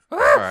 Hang on. All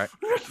right.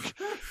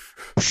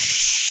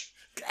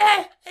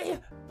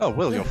 Oh,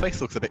 Will, your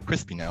face looks a bit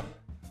crispy now. Are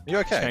you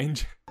okay?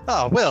 Change.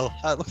 Oh, Will,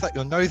 looks like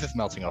your nose is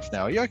melting off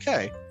now. Are you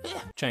okay?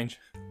 Change.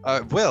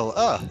 Will,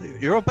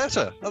 you're all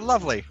better.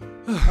 Lovely.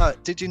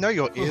 Did you know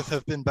your ears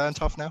have been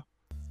burnt off now?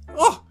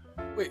 Oh,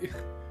 wait.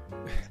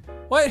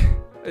 What?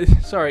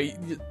 Sorry,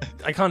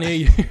 I can't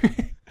hear you.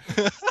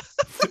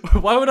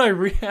 Why would I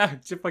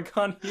react if I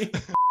can't hear you?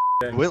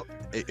 Will,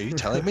 are you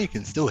telling me you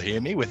can still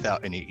hear me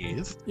without any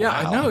ears? Yeah,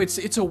 Wow. I know.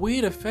 It's a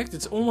weird effect.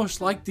 It's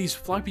almost like these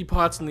flappy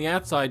parts on the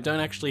outside don't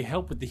actually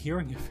help with the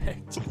hearing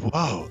effect.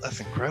 Whoa, that's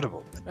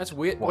incredible. That's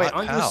weird. What? Wait,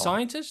 aren't you a How?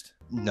 scientist?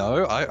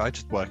 No, I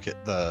just work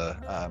at the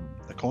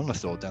corner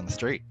store down the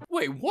street.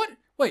 Wait, what?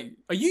 Wait,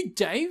 are you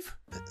Dave?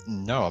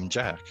 No, I'm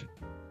Jack.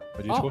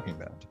 What are you Oh. talking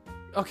about?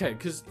 Okay,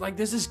 because, like,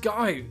 there's this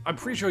guy, I'm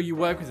pretty sure you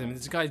work with him,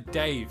 this guy's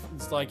Dave.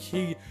 It's like,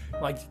 he,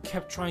 like,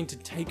 kept trying to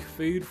take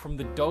food from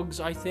the dogs,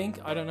 I think.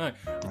 I don't know.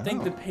 I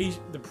think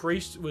the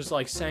priest was,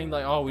 like, saying,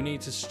 like, oh, we need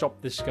to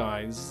stop this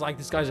guy.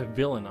 This guy's a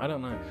villain. I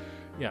don't know.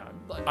 Yeah,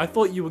 like, I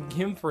thought you were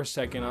him for a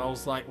second. I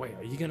was like, wait,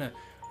 are you gonna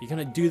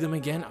do them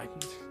again?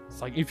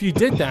 It's like, if you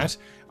did that,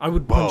 I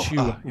would punch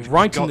you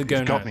right in the gonads.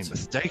 You've got me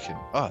mistaken.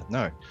 Oh,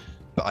 no.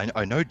 But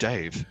I know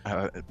Dave.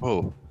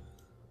 Whoa.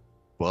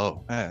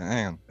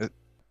 Hang on.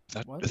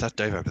 Is that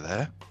Dave over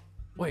there?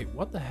 Wait,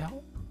 what the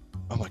hell?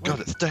 Oh my God,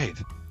 it's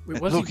Dave. Wait,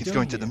 And what's look, he he's doing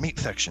going to here? the meat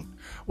section.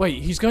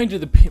 Wait, he's going to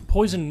the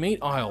poisoned meat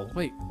aisle.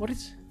 Wait, what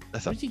is...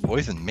 There's what a is he...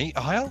 poison meat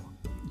aisle?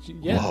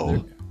 Yeah,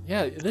 Whoa.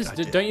 yeah.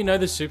 Don't you know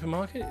the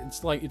supermarket?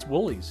 It's like, it's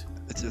Woolies.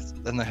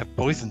 And they have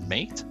poisoned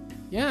meat?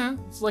 Yeah,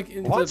 it's like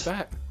in What? the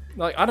back.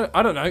 Like, I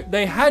don't know.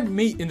 They had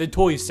meat in the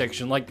toys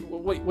section. Like,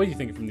 what are you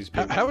thinking from these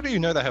people? How do you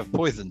know they have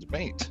poisoned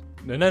meat?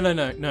 No.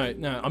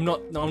 I'm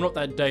not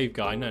that Dave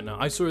guy. No.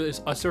 I saw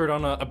it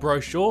on a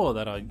brochure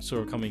that I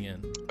saw coming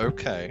in.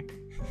 Okay.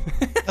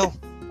 Well,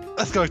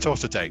 let's go talk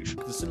to Dave.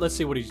 Let's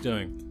see what he's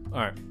doing.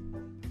 All right.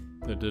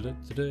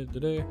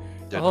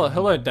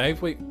 Hello,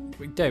 Dave. Wait,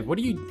 Dave.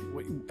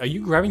 Are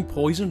you grabbing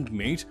poisoned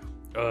meat?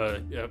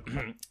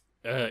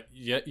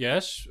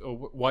 Yes.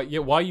 Why? Yeah.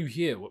 Why are you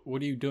here?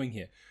 What are you doing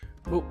here?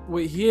 Well,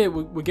 we're here.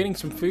 We're getting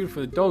some food for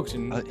the dogs,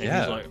 and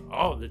yeah. he's like,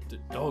 oh, the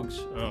dogs.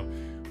 Oh,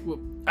 well,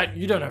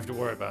 you don't have to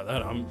worry about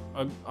that.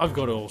 I've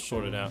got it all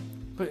sorted out.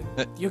 But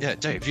yeah,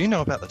 Dave, you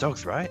know about the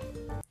dogs, right?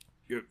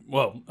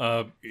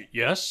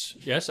 Yes.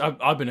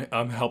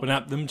 I'm helping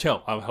out them too.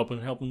 I'm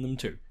helping them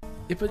too.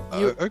 Yeah, but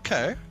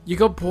Okay. you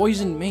got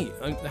poisoned meat.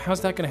 How's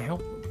that gonna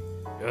help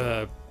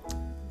them?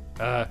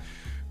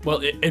 Well,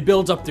 it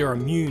builds up their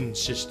immune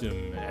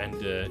system, and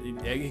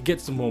it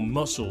gets them more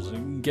muscles,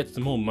 and gets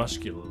them more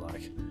muscular,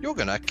 like. You're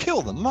gonna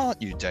kill them,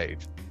 aren't you,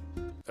 Dave?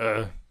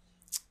 No,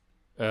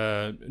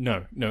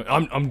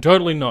 I'm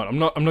totally not. I'm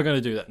not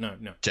gonna do that.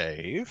 No.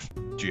 Dave,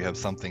 do you have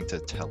something to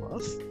tell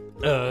us?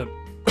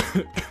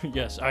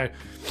 Yes, I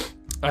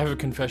have a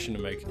confession to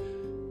make.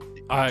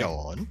 Go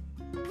on.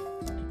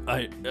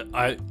 I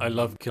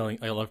love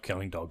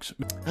killing dogs.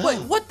 Wait,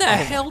 what the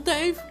hell,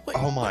 Dave? Wait.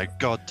 Oh my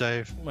God,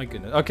 Dave. My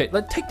goodness. Okay,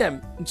 let's take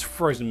that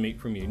frozen meat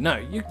from you. No,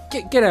 you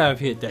get out of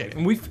here, Dave.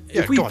 And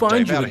if we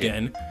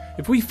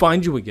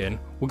find you again,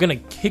 we're gonna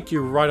kick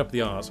you right up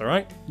the arse. All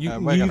right?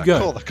 We're you gonna go.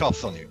 call the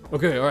cops on you.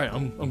 Okay, all right.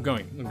 I'm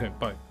going. Okay,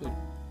 bye.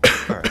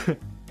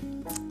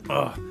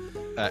 All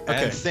right.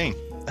 Okay. And scene.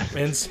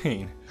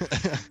 Insane.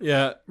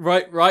 Yeah,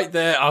 right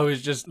there. I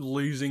was just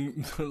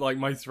losing. Like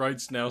my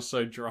throat's now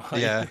so dry.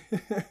 Yeah,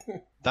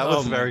 that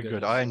was Oh my very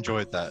goodness. good. I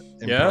enjoyed that.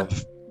 Yeah?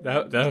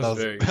 Improv. That was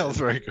very. That was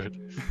very good.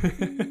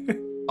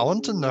 I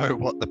want to know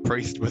what the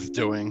priest was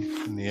doing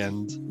in the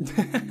end.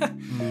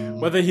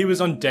 Whether he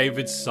was on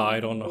David's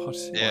side or not.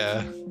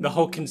 Yeah. Like, the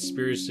whole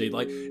conspiracy.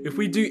 Like, if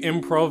we do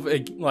improv,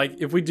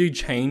 if we do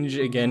change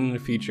again in a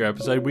future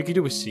episode, we could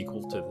do a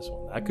sequel to this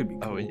one. That could be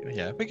cool. Oh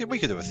yeah, we could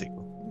do a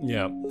sequel.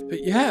 Yeah.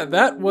 But yeah,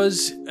 that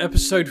was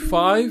episode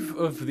 5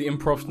 of the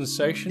Improv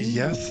Sensation.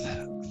 Yes.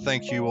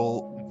 Thank you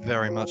all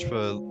very much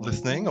for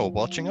listening or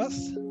watching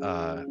us.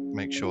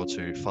 Make sure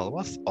to follow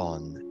us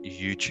on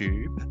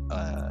YouTube.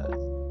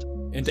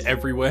 And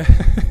everywhere.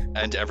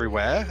 And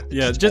everywhere.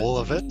 Yeah, just all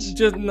of it.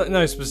 Just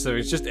no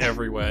specifics, just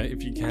everywhere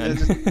if you can.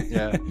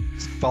 Yeah,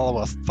 just follow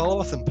us. Follow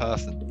us in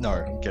person. No,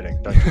 I'm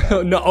kidding. Don't do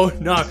that.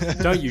 No,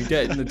 don't you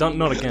dare.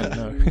 Not again,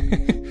 no.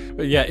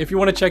 But yeah, if you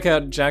want to check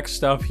out Jack's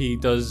stuff, he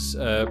does,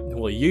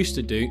 he used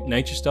to do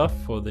nature stuff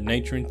for the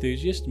nature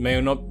enthusiast. May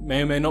or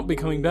may not be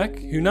coming back.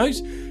 Who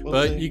knows?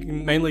 But see. you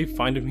can mainly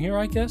find him here,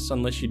 I guess,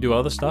 unless you do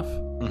other stuff.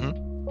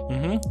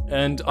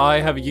 And I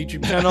have a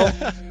YouTube channel.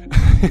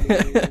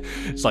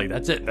 It's like,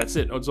 that's it.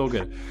 It's all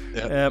good.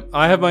 Yep.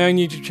 I have my own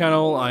YouTube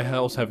channel. I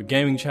also have a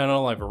gaming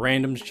channel. I have a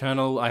randoms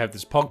channel. I have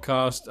this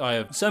podcast. I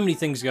have so many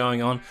things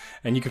going on,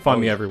 and you can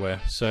find me everywhere.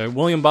 So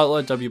William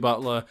Butler, W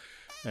Butler,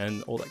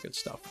 and all that good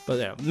stuff. But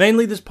yeah,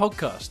 mainly this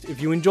podcast.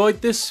 If you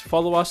enjoyed this,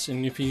 follow us,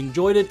 and if you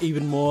enjoyed it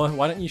even more,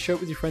 why don't you share it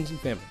with your friends and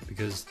family,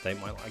 because they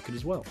might like it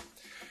as well.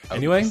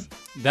 Anyway,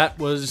 that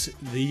was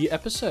the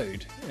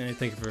episode. And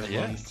thank you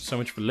everyone so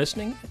much for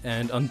listening.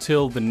 And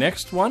until the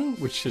next one,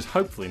 which is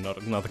hopefully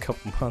not another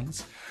couple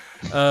months,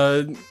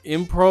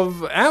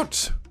 improv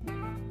out.